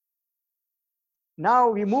 Now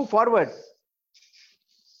we move forward.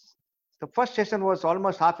 The first session was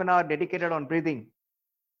almost half an hour dedicated on breathing.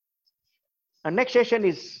 The next session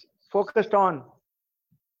is focused on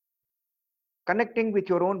connecting with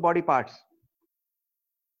your own body parts.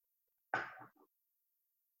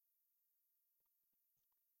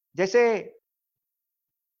 जैसे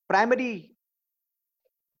primary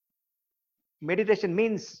meditation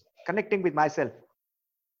means connecting with myself.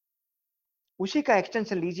 उसी का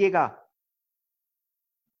extension लीजिएगा.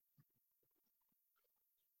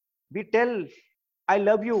 We tell I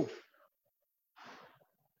love you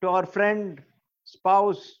to our friend,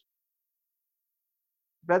 spouse,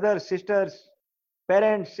 brothers, sisters,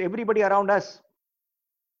 parents, everybody around us.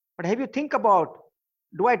 But have you think about,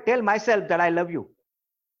 do I tell myself that I love you?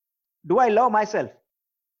 Do I love myself?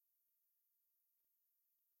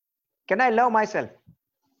 Can I love myself?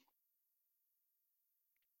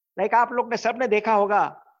 Like आप लोग ने सबने देखा होगा,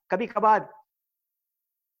 कभी कभार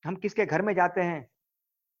हम किसके घर में जाते हैं,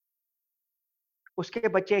 उसके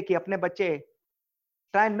बच्चे कि अपने बच्चे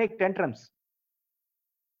try and make tantrums,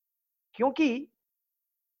 क्योंकि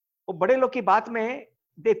वो बड़े लोग की बात में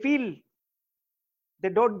they feel they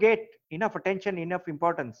don't get enough attention, enough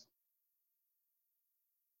importance.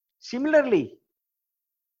 Similarly,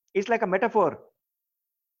 it's like a metaphor.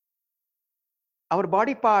 Our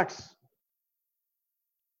body parts,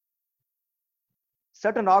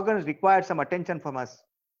 certain organs require some attention from us.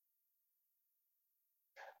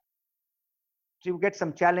 So you get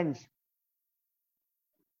some challenge.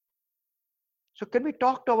 So can we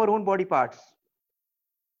talk to our own body parts?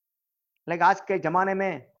 Like आज के जमाने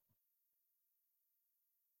में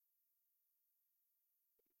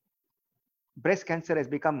breast cancer has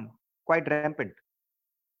become quite rampant.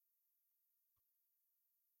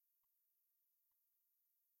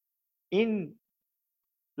 In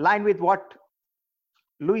line with what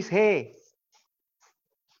Louis Hay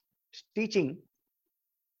is teaching,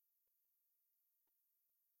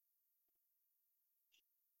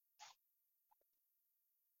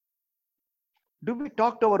 do we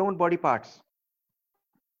talk to our own body parts?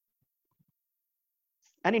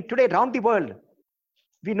 And in today, around the world,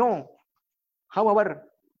 We know how our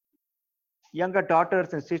younger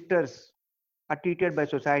daughters and sisters are treated by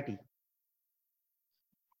society.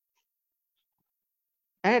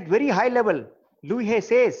 And at very high level, Louis Hay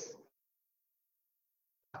says,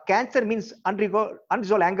 cancer means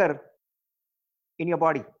unresolved anger in your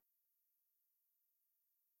body.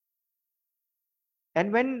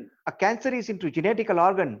 And when a cancer is into genetical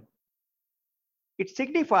organ, it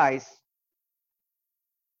signifies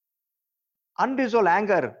unresolved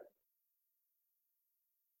anger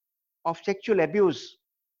of sexual abuse.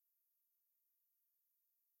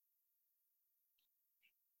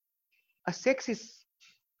 A sex is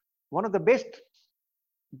one of the best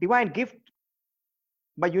divine gift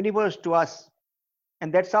by universe to us,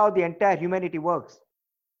 and that's how the entire humanity works.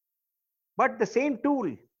 But the same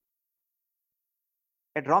tool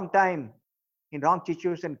at wrong time in wrong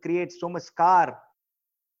situation creates so much scar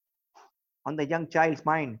on the young child's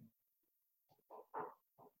mind.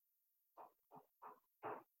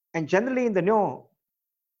 And generally in the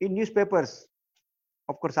in newspapers,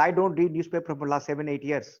 of course I don't read newspaper for the last 7-8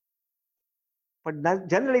 years, but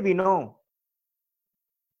generally we know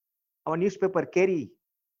our newspaper carry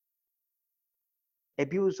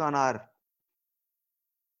abuse on our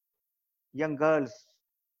young girls,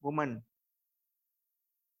 women.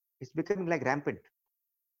 It's becoming like rampant.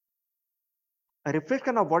 A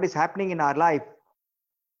reflection of what is happening in our life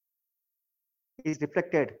is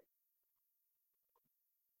reflected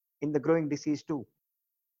in the growing disease too.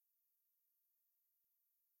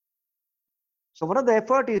 So one of the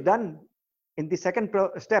effort is done in the second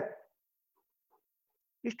step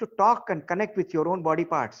is to talk and connect with your own body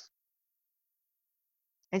parts.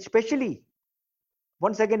 And especially,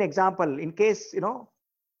 once again example, in case,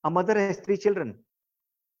 a mother has 3 children.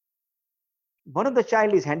 One of the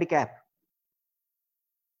child is handicapped.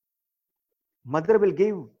 Mother will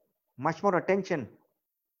give much more attention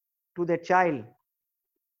to their child.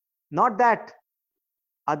 Not that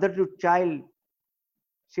other child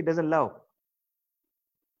she doesn't love,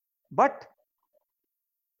 but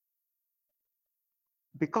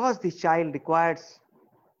because this child requires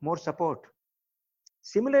more support.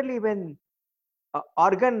 Similarly, when an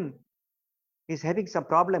organ is having some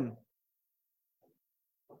problem,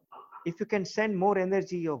 if you can send more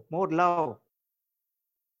energy or more love,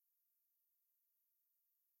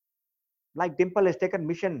 like Dimple has taken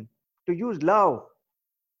mission to use love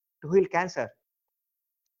to heal cancer,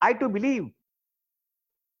 I too believe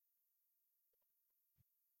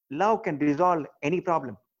love can resolve any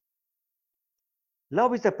problem.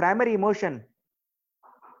 Love is the primary emotion,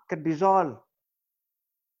 can resolve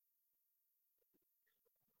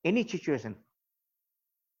any situation.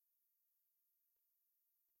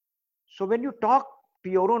 So when you talk to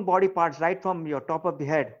your own body parts, right from your top of the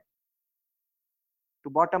head to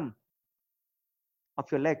bottom of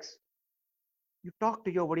your legs, you talk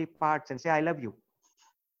to your body parts and say, I love you.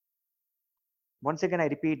 Once again, I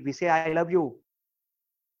repeat, we say, I love you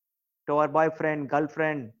to our boyfriend,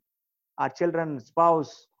 girlfriend, our children,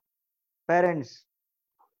 spouse, parents.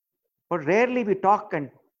 But rarely we talk and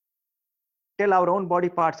tell our own body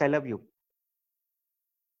parts, I love you.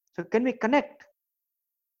 So can we connect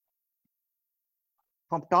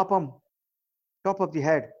from top of the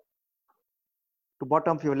head to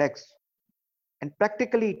bottom of your legs and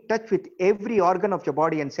practically touch with every organ of your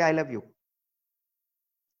body and say, I love you.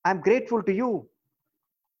 I'm grateful to you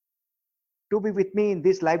to be with me in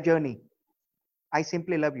this life journey. I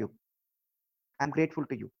simply love you. I'm grateful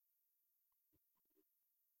to you.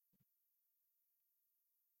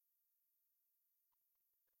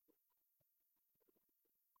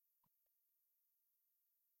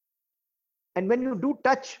 And when you do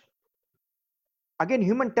touch, again,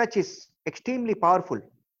 human touch is extremely powerful.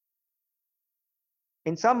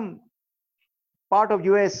 In some part of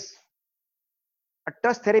US, a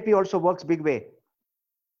touch therapy also works big way.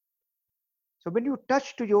 So when you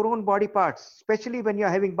touch to your own body parts, especially when you're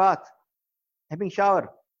having bath, having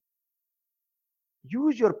shower,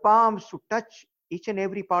 use your palms to touch each and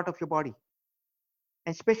every part of your body,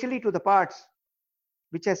 and especially to the parts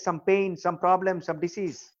which has some pain, some problem, some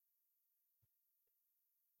disease.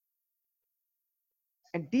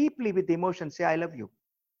 And deeply with the emotion, say, I love you.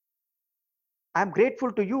 I'm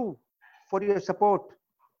grateful to you for your support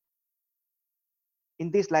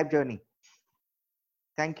in this life journey.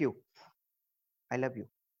 Thank you. I love you.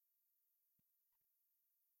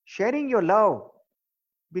 Sharing your love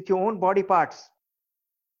with your own body parts.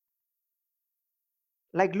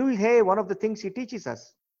 Like Louis Hay, one of the things he teaches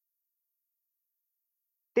us.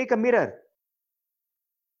 Take a mirror.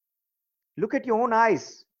 Look at your own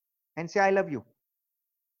eyes and say, I love you.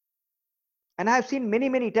 And I have seen many,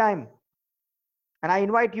 many times And I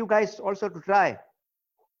invite you guys also to try.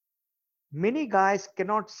 Many guys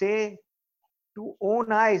cannot say to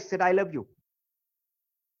own eyes that I love you.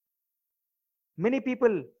 Many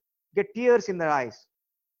people get tears in their eyes.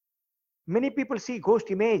 Many people see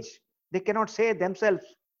ghost image. They cannot say themselves,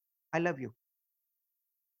 I love you.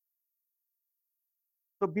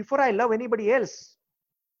 So before I love anybody else,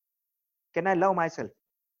 can I love myself?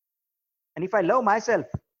 And if I love myself,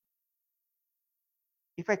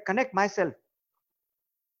 if I connect myself,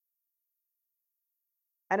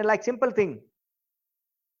 and like simple thing,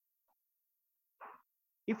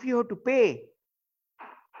 if you have to pay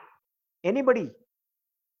anybody,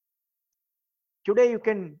 today you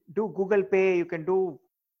can do Google Pay, you can do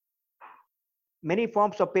many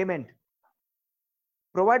forms of payment,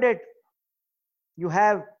 provided you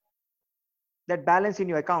have that balance in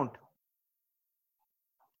your account.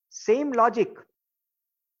 Same logic,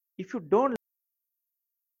 if you don't,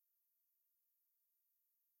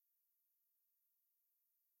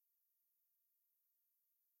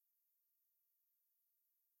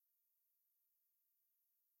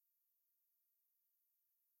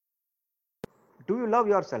 do you love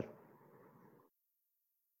yourself?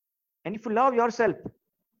 And if you love yourself,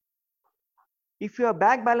 if you have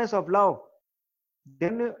bank balance of love,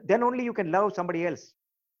 then only you can love somebody else.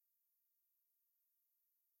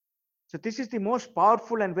 So this is the most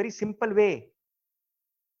powerful and very simple way,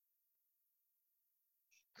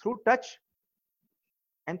 through touch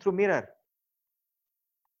and through mirror.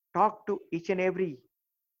 Talk to each and every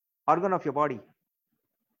organ of your body.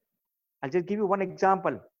 I'll just give you one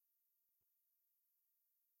example.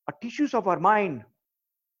 Our tissues of our mind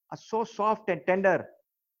are so soft and tender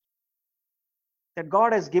that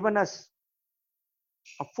God has given us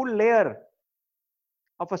a full layer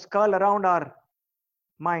of a skull around our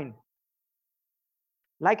mind.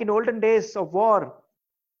 Like in olden days of war,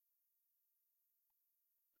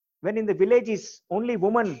 when in the villages only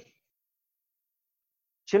women,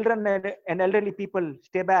 children and elderly people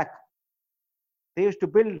stay back, they used to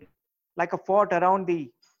build like a fort around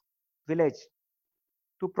the village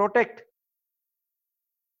to protect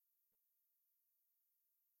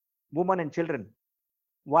women and children,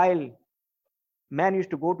 while man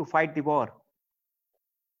used to go to fight the war.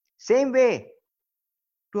 Same way,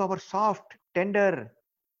 to our soft, tender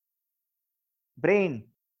brain,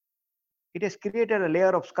 it has created a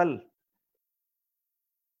layer of skull.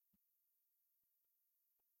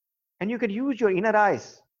 And you can use your inner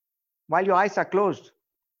eyes while your eyes are closed.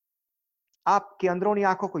 आपकी अंदरूनी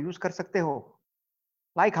आंखों को use कर सकते हो.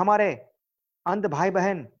 Like हमारे अंध भाई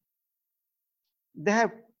बहन, they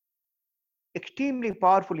have extremely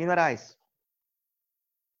powerful inner eyes.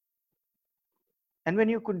 And when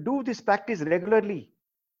you could do this practice regularly,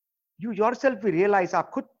 you yourself will realize, आप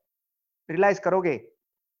खुद realize करोगे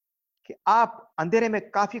कि आप अंधेरे में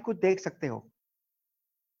काफी कुछ देख सकते हो.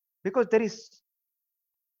 Because there is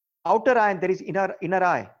outer eye and there is inner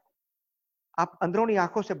eye. आप अंदरूनी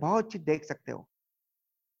आंखों से बहुत चीज देख सकते हो.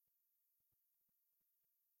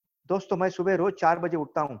 दोस्तों, मैं सुबह रोज 4 बजे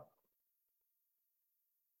उठता हूं.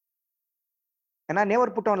 And I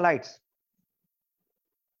never put on lights.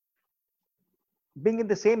 Being in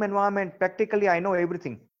the same environment, practically I know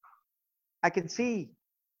everything. I can see.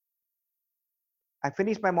 I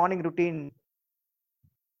finish my morning routine,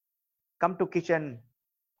 come to kitchen,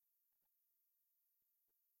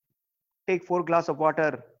 take 4 glasses of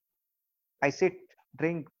water. I sit,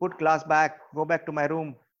 drink, put glass back, go back to my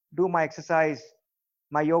room, do my exercise,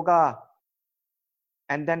 my yoga,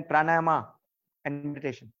 and then pranayama and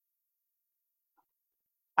meditation.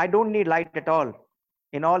 I don't need light at all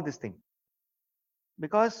in all this thing,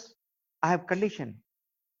 because I have conditioned.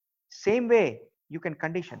 Same way you can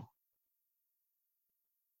condition.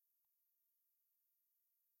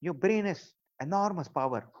 Your brain has enormous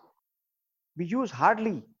power. We use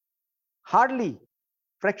hardly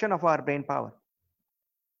fraction of our brain power.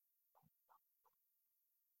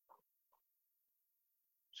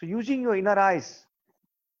 So using your inner eyes,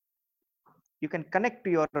 you can connect to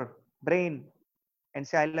your brain and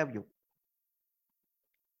say, I love you.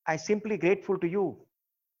 I simply grateful to you.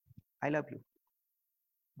 I love you.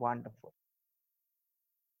 Wonderful.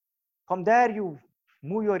 From there, you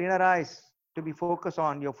move your inner eyes to be focused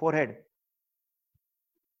on your forehead.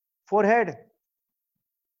 Forehead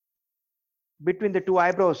between the 2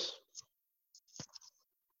 eyebrows,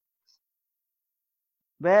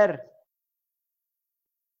 where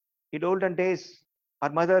in olden days our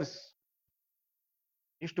mothers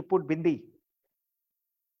used to put bindi.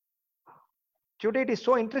 Today it is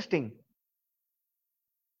so interesting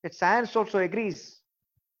that science also agrees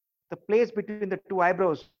the place between the 2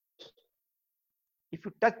 eyebrows, if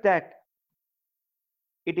you touch that,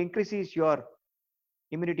 it increases your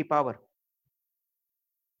immunity power.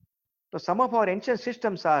 So some of our ancient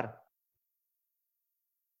systems are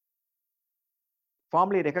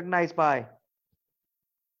formally recognized by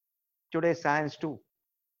today's science too.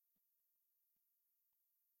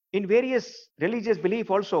 In various religious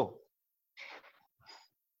belief also,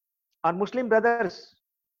 our Muslim brothers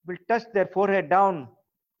will touch their forehead down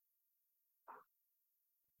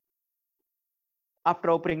after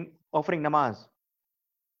offering namaz.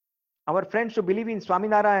 Our friends who believe in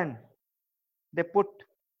Swaminarayan, they put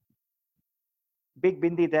big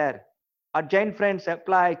bindi there. Our Jain friends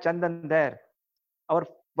apply chandan there. Our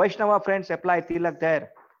Vaishnava friends apply tilak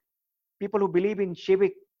there. People who believe in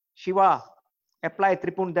Shiva apply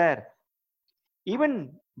tripun there.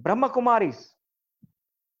 Even Brahma Kumaris,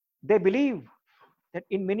 they believe that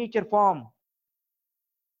in miniature form,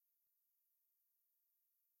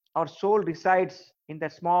 our soul resides in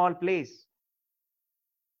that small place.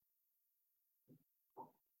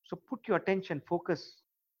 So put your attention, focus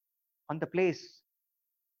on the place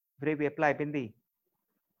where we apply bindi,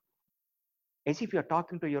 as if you're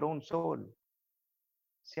talking to your own soul.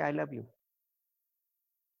 Say, I love you.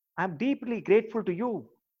 I'm deeply grateful to you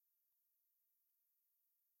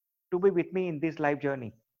to be with me in this life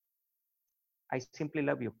journey. I simply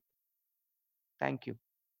love you. Thank you.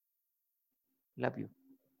 Love you.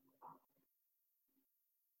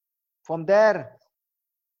 From there,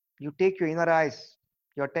 you take your inner eyes,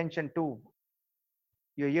 your attention to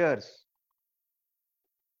your ears.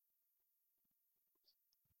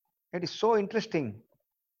 It is so interesting.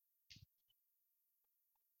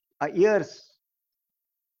 Our ears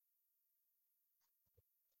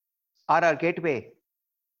are our gateway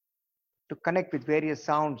to connect with various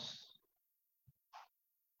sounds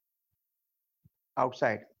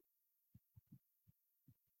outside.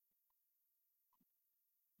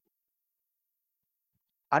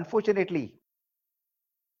 Unfortunately,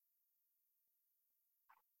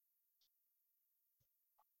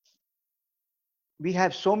 we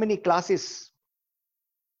have so many classes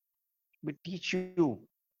which teach you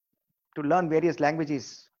to learn various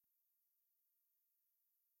languages,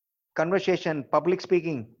 conversation, public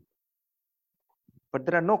speaking. But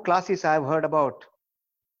there are no classes I have heard about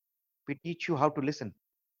which teach you how to listen.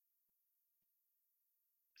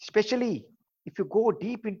 Especially if you go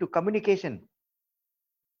deep into communication,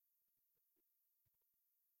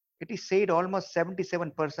 it is said almost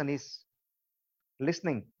 77% is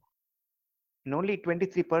listening and only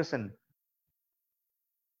 23%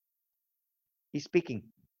 is speaking.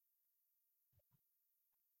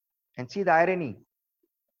 And see the irony,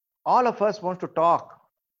 all of us want to talk,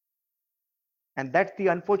 and that's the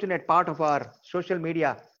unfortunate part of our social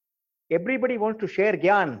media. Everybody wants to share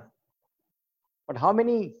gyan, but how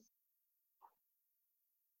many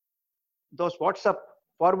those WhatsApp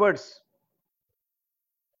forwards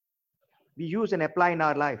we use and apply in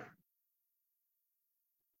our life?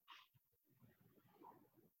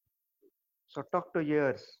 So talk to your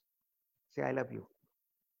ears. Say, I love you.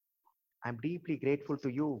 I'm deeply grateful to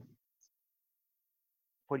you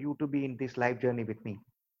for you to be in this life journey with me.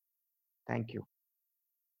 Thank you.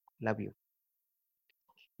 Love you.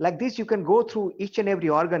 Like this, you can go through each and every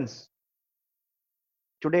organs.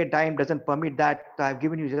 Today, time doesn't permit that. I've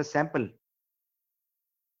given you just a sample.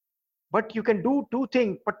 But you can do two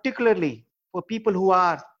things, particularly for people who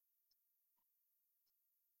are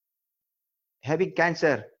having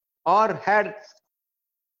cancer or had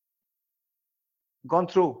gone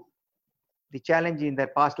through the challenge in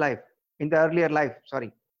their past life, in the earlier life,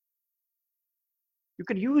 sorry. You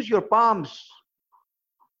can use your palms,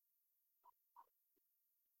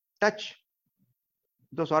 touch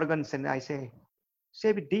those organs, and I say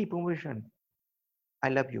with deep emotion, I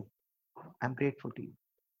love you. I'm grateful to you.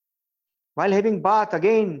 While having bath,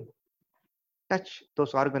 again, touch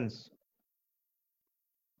those organs.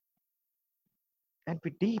 And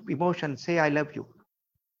with deep emotion, say, I love you.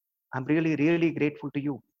 I'm really, really grateful to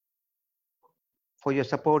you for your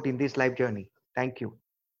support in this life journey. Thank you.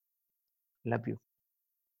 Love you.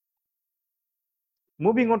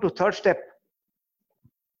 Moving on to third step.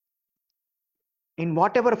 In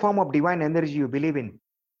whatever form of divine energy you believe in,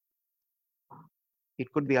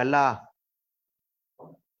 it could be Allah,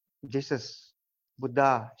 Jesus,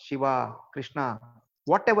 Buddha, Shiva, Krishna,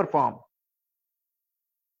 whatever form.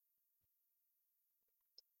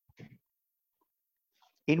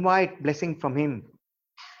 Invite blessing from him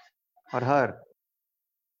or her.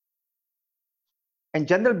 And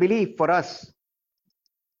general belief for us,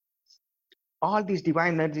 all these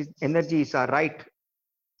divine energies are right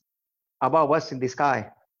above us in the sky.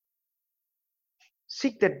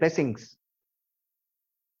 Seek that blessings.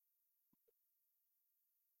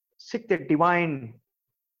 Seek the divine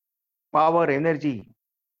power, energy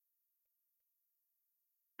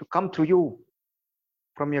to come through you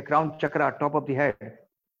from your crown chakra, top of the head,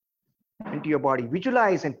 into your body.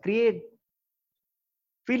 Visualize and create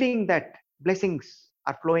feeling that blessings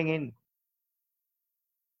are flowing in.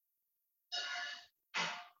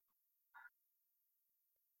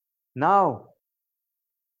 Now,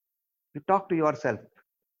 you talk to yourself.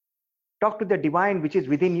 Talk to the divine which is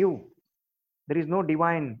within you. There is no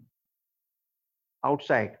divine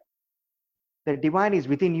outside. The divine is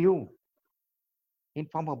within you in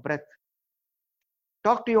form of breath.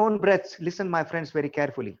 Talk to your own breath. Listen, my friends, very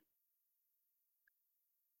carefully.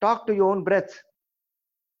 Talk to your own breath.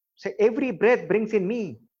 Say, every breath brings in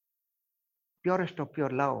me purest of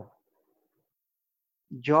pure love,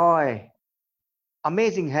 joy,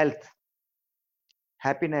 amazing health,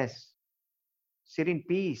 happiness, serene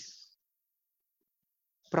peace,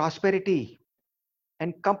 prosperity,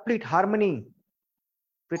 and complete harmony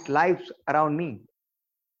with lives around me.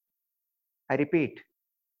 I repeat,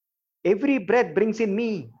 every breath brings in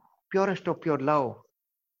me purest of pure love,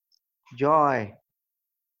 joy,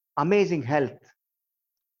 amazing health,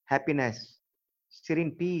 happiness,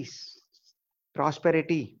 serene peace,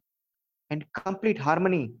 prosperity, and complete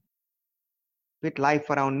harmony with life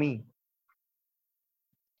around me.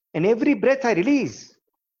 And every breath I release,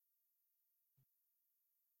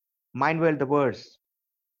 mind well the words.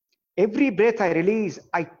 Every breath I release,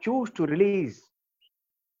 I choose to release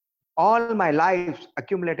all my life's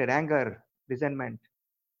accumulated anger, resentment,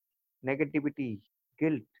 negativity,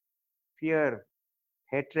 guilt, fear,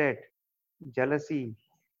 hatred, jealousy,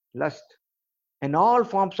 lust, and all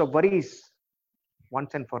forms of worries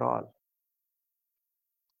once and for all.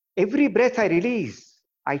 Every breath I release,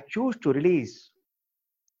 I choose to release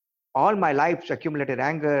all my life's accumulated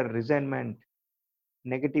anger, resentment,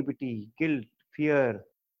 negativity, guilt, fear,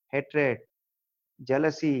 hatred,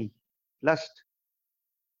 jealousy, lust,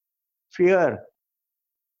 fear,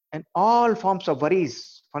 and all forms of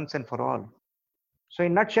worries once and for all. So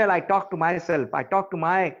in nutshell, I talk to myself, I talk to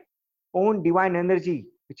my own divine energy,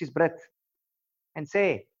 which is breath, and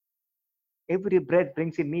say, every breath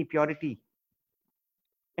brings in me purity.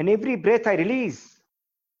 And every breath I release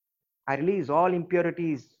all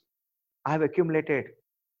impurities I have accumulated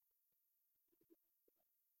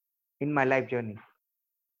in my life journey.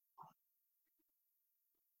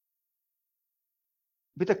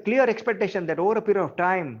 With a clear expectation that over a period of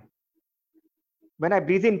time, when I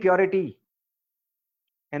breathe in purity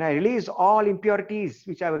and I release all impurities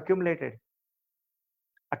which I have accumulated,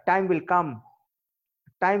 a time will come,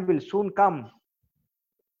 a time will soon come.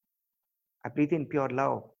 I breathe in pure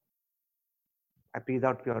love. I breathe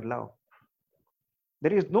out pure love.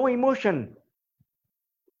 There is no emotion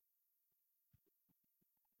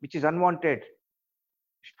which is unwanted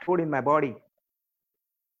stored in my body.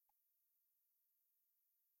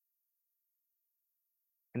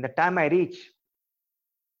 And the time I reach,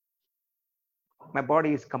 my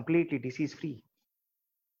body is completely disease free.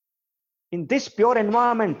 In this pure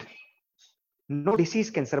environment, no disease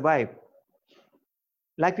can survive.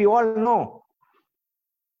 Like we all know,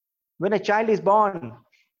 when a child is born,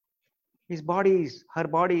 her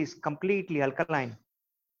body is completely alkaline.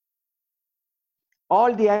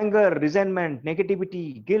 All the anger, resentment,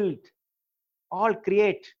 negativity, guilt, all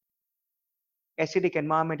create acidic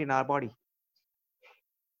environment in our body.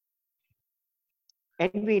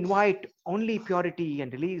 And we invite only purity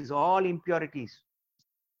and release all impurities,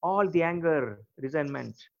 all the anger,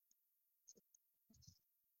 resentment.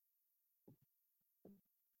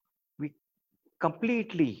 We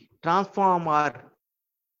completely transform our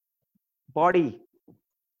body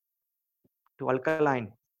to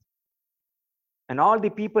alkaline. And all the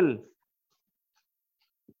people,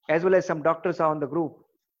 as well as some doctors are on the group,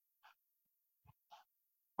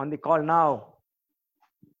 on the call now,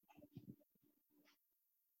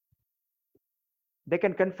 they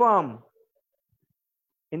can confirm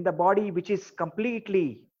in the body which is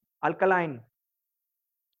completely alkaline,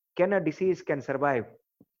 can a disease can survive.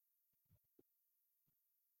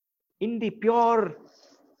 In the pure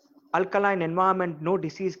alkaline environment, no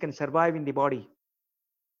disease can survive in the body.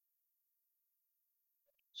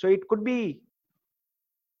 So it could be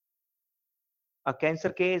a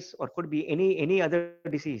cancer case or could be any other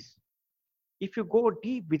disease. If you go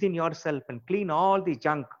deep within yourself and clean all the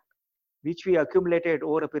junk which we accumulated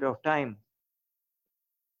over a period of time,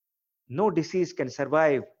 no disease can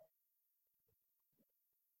survive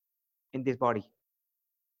in this body.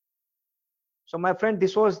 So my friend,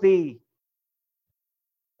 this was a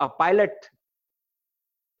pilot,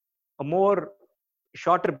 a more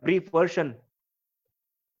shorter brief version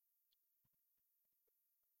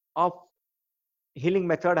of healing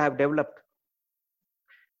method I have developed.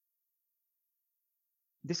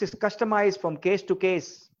 This is customized from case to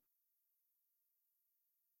case.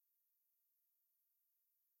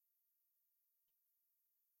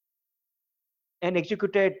 And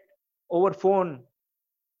executed over phone,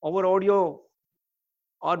 over audio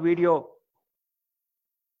or video.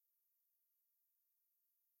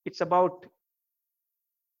 It's about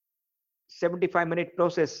 75-minute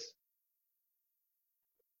process.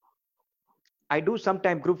 I do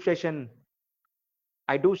sometime group session.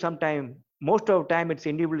 I do sometime, most of the time it's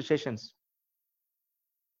individual sessions.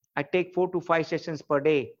 I take 4 to 5 sessions per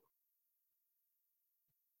day.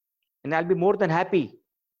 And I'll be more than happy.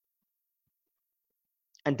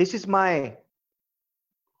 And this is my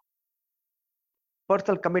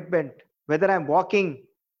personal commitment, whether I'm walking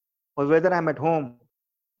or whether I'm at home.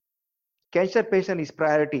 Cancer patient is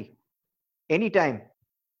priority anytime.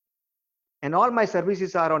 And all my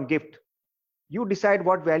services are on gift. You decide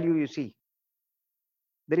what value you see.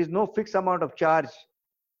 There is no fixed amount of charge,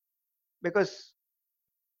 because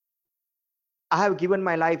I have given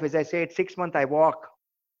my life, as I said, 6 months I walk.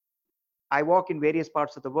 I walk in various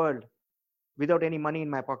parts of the world without any money in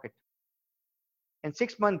my pocket. And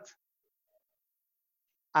 6 months,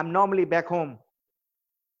 I'm normally back home,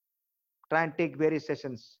 try and take various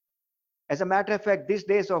sessions. As a matter of fact, these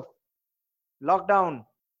days of lockdown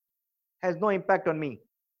has no impact on me.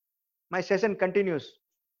 My session continues.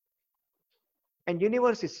 And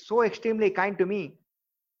universe is so extremely kind to me.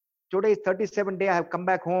 Today is 37th day I have come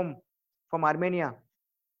back home from Armenia.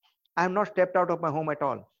 I have not stepped out of my home at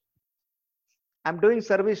all. I'm doing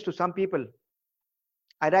service to some people.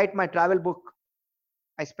 I write my travel book.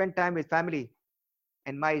 I spend time with family,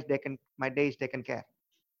 and my day is taken care.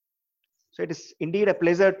 So it is indeed a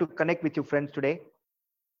pleasure to connect with you friends today.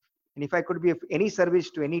 And if I could be of any service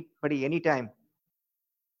to anybody, anytime,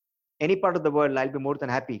 any part of the world, I'll be more than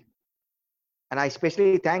happy. And I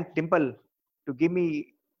especially thank Dimple to give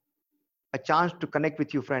me a chance to connect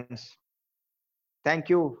with you friends. Thank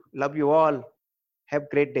you. Love you all. Have a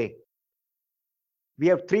great day. We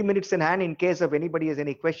have 3 minutes in hand in case of anybody has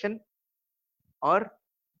any question or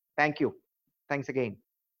thank you. Thanks again.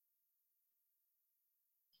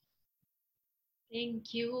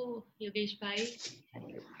 Thank you, Yogesh bhai.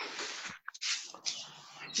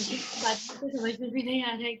 मुझे बात तो समझ में भी नहीं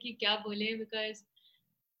आ रहा है कि क्या बोले, because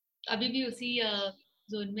अभी भी उसी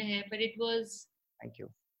जोन में है, but it was thank you,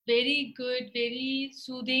 very good, very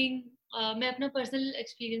soothing. मैं अपना personal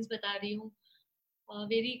experience बता रही हूँ.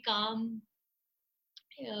 Very calm.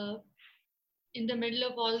 In the middle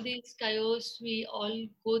of all these chaos we all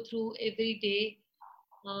go through every day.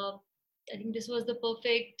 I think this was the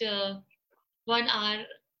perfect 1 hour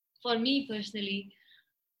for me personally.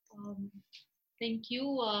 Thank you.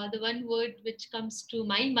 The one word which comes to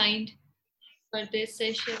my mind for this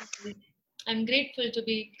session, I'm grateful to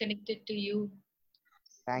be connected to you.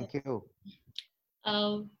 Thank you.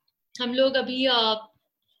 हम लोग अभी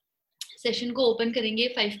session को open करेंगे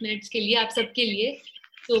 5 minutes के लिए, आप सबके लिए.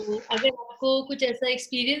 तो अगर आपको कुछ ऐसा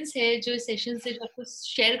एक्सपीरियंस है जो इस सेशन से जो आपको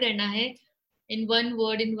शेयर करना है, in one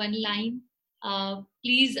word, in one line,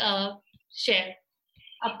 please share.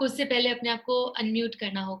 आपको उससे पहले अपने आप को अनम्यूट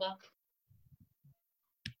करना होगा.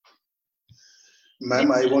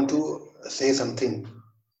 Ma'am, I want to say something.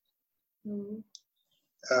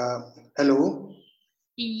 Hello.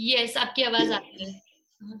 Yes, आपकी आवाज आ रही है.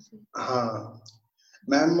 हाँ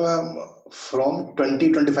मैम, फ्रॉम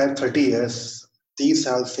 20, 25, 30 years, 30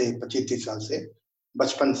 साल से 25-30 साल से,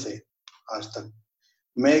 बचपन से आज तक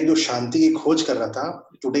मैं एक जो शांति की खोज कर रहा था,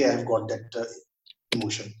 today I have got that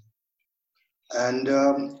emotion. And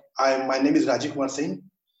my name is Rajeev Kumar Singh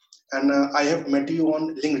and I have met you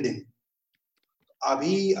on LinkedIn.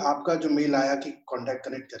 अभी आपका जो मेल आया कि कांटेक्ट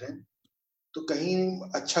कनेक्ट करें, तो कहीं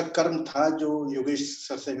अच्छा कर्म था जो योगेश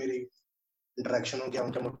सर से मेरी इंटरेक्शन हो गया,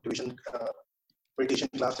 उनका मोटिवेशन मेडिटेशन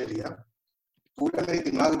क्लास ले लिया, पूरा मेरे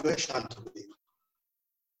दिमाग जो है शांत हो गया.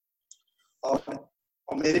 और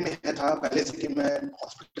मेरे में है था पहले से कि मैं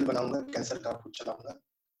हॉस्पिटल बनाऊंगा, कैंसर का कुछ चलाऊंगा,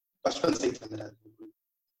 बचपन से ही था मेरा.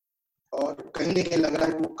 और कहीं ना कहीं लग रहा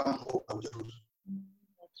है वो काम होगा जरूर,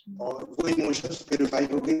 और वो इमोशंस प्यूरिफाई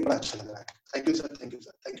हो गई. बड़ा अच्छा लग रहा है. Thank you sir. Thank you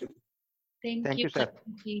sir. Thank you. Thank you sir.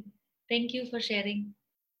 Thank you for sharing.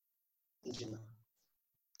 जी मैम.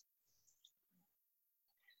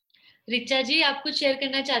 रिचा जी, आप कुछ शेयर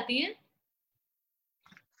करना चाहती हैं?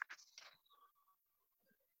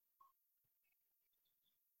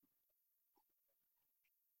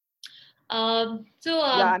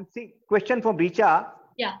 yeah, I'm seeing question from Richa.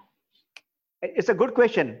 Yeah, it's a good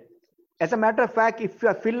question. As a matter of fact, if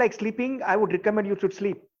you feel like sleeping, I would recommend you should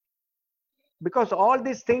sleep. because all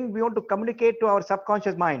these things we want to communicate to our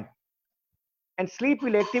subconscious mind, and sleep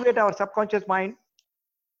will activate our subconscious mind.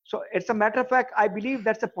 So it's a matter of fact, I believe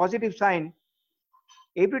that's a positive sign.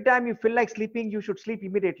 Every time you feel like sleeping, you should sleep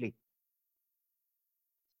immediately.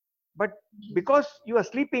 But because you are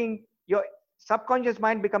sleeping, your subconscious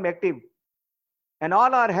mind become active, and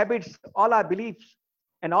all our habits, all our beliefs,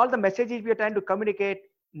 and all the messages we are trying to communicate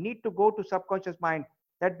need to go to subconscious mind.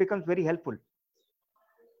 That becomes very helpful.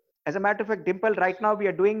 As a matter of fact, Dimple, right now we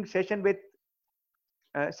are doing session with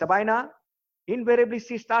Sabina. Invariably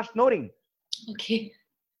she starts snoring. Okay.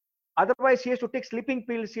 Otherwise she has to take sleeping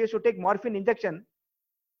pills, she has to take morphine injection.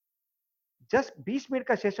 Just 20 minute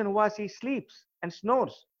का session हुआ, she sleeps and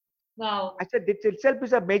snores. Wow. I said this itself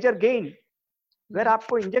is a major gain, where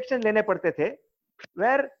आपको injection लेने पड़ते थे,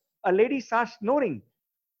 where a lady starts snoring.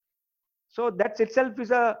 So that itself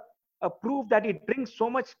is a proof that it brings so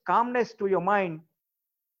much calmness to your mind.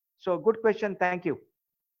 So good question, thank you.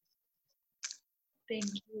 Thank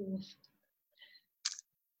you.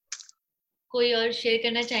 कोई और share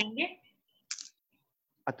करना चाहेंगे?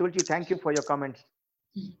 Atul ji, thank you for your comments.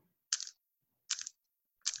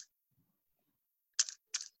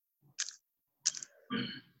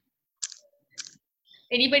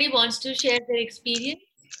 Anybody wants to share their experience?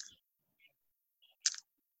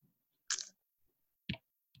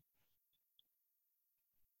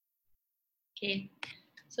 Okay,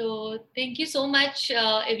 so thank you so much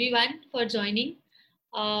everyone for joining.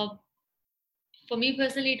 For me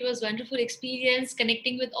personally, it was wonderful experience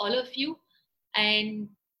connecting with all of you, and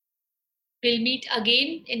we'll meet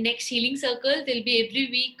again in next healing circle. There'll be every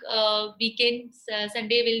week, weekends,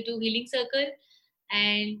 Sunday we'll do healing circle,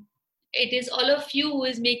 and it is all of you who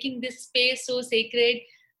is making this space so sacred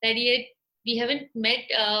that yet we haven't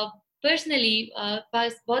met personally.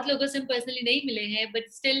 बहुत लोगों से हम personally नहीं मिले हैं,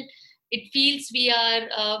 but still it feels we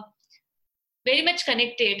are very much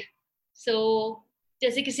connected. So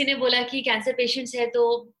जैसे किसी ने बोला कि कैंसर पेशेंट्स है तो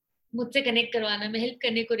मुझसे कनेक्ट करवाना, मैं हेल्प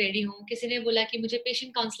करने को रेडी हूँ. किसी ने बोला कि मुझे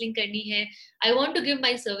पेशेंट काउंसलिंग करनी है, आई want to give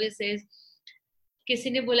my services. किसी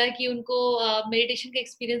ने बोला कि उनको मेडिटेशन का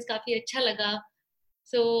एक्सपीरियंस काफी अच्छा लगा.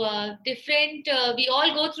 So different, we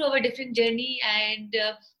all go through our different journey, and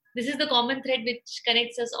this is the common thread which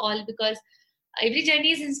connects us all, because every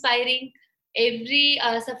journey is inspiring. Every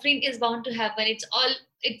suffering is bound to happen.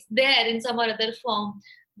 It's there in some or other form.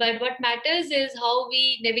 But what matters is how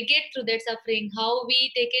we navigate through that suffering, how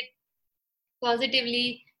we take it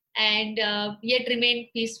positively, and yet remain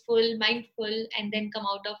peaceful, mindful, and then come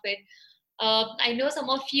out of it. I know some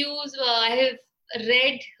of you, I have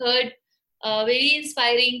read, heard very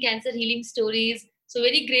inspiring cancer healing stories. So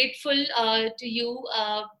very grateful to you,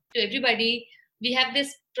 to everybody. We have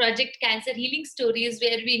this project, Cancer Healing Stories,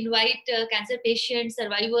 where we invite cancer patients,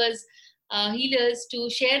 survivors, healers to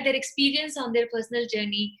share their experience on their personal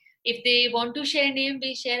journey. If they want to share name,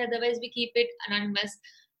 we share, otherwise we keep it anonymous.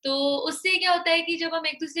 तो उससे क्या होता है कि जब हम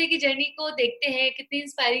एक दूसरे की जर्नी को देखते हैं, कितनी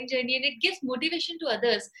इंस्पायरिंग जर्नी है, it gives motivation to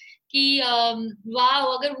others कि वाह,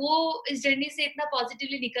 अगर वो इस जर्नी से इतना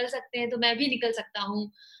पॉजिटिवली निकल सकते हैं तो मैं भी निकल सकता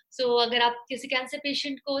हूँ. सो अगर आप किसी कैंसर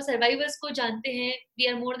पेशेंट को, सर्वाइवर्स को जानते हैं, we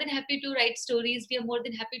are more than happy to right stories, we are more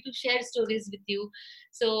than happy to share stories with you.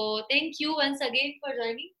 So thank you once again for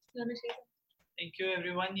joining. Thank you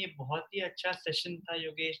everyone. ये बहुत ही अच्छा session था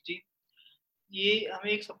योगेश जी. ये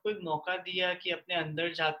हमें सबको एक मौका दिया कि अपने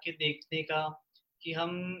अंदर झांक के देखने का कि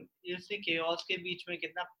हम इस केओस के बीच में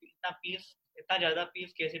इतना ज़्यादा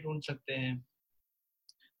पीस कैसे ढूंढ सकते हैं.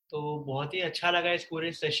 तो बहुत ही अच्छा लगा इस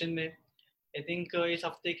पूरे सेशन में. आई थिंक इस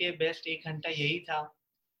हफ्ते के बेस्ट 1 घंटा यही था,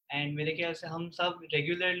 एंड मेरे ख्याल से हम सब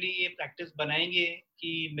रेगुलरली ये प्रैक्टिस बनाएंगे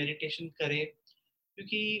कि मेडिटेशन करें,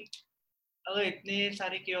 क्योंकि अगर इतने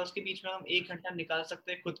सारे केओस के बीच में हम 1 घंटा निकाल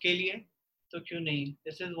सकते हैं खुद के लिए, तो क्यों नहीं.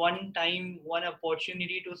 This is one time, one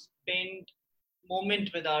opportunity to spend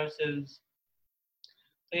moment with ourselves.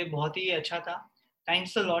 तो ये बहुत ही अच्छा था.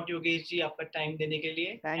 Thanks a lot Yogesh ji, आपका टाइम देने के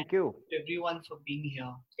लिए. Thank you everyone for being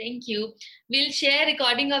here. Thank you. We will share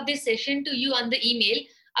recording of this session to you on the email.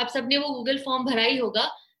 आप सबने वो गूगल फॉर्म भरा ही होगा,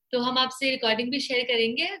 तो हम आपसे रिकॉर्डिंग भी शेयर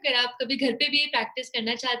करेंगे. अगर आप कभी घर पे भी प्रैक्टिस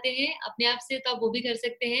करना चाहते हैं अपने आप से, तो आप वो भी कर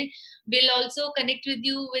सकते हैं. Will also connect with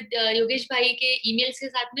you with Yogesh भाई के ईमेल्स के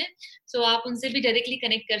साथ में, सो आप उनसे भी डायरेक्टली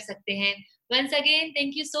कनेक्ट कर सकते हैं. Once again,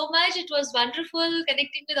 thank you so much. It was wonderful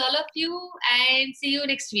connecting with all of you, and see you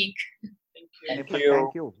next week. Thank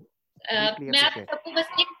you. मैं आप सबको बस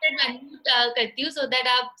 1 मिनट अनम्यूट करती हूँ, so that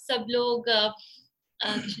आप सब लोग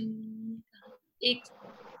एक.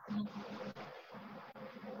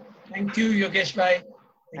 Thank you, Yogesh bhai.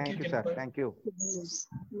 Thank you, sir. Thank you.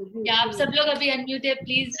 या आप सब लोग अभी अनम्यूट है,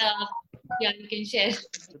 प्लीज या you can share.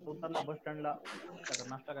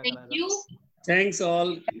 Thank you. Thanks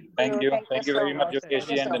all. Thank you. Thank Thank you you so very much, much. Thank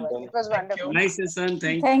Yogesh you and so much. Dimple. It was wonderful. Nice session.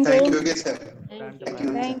 Thank you. Thank Thank you. you, Yogesh sir. Thank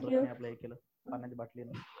you.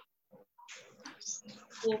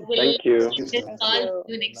 So we'll Thank you. Thank you, this sir. Thank call you.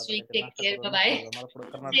 see you next week. Take care. Bye bye.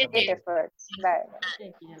 Stay Great safe. effort. Bye.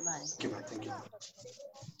 Take care. Bye. Thank you.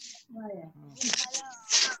 Bye.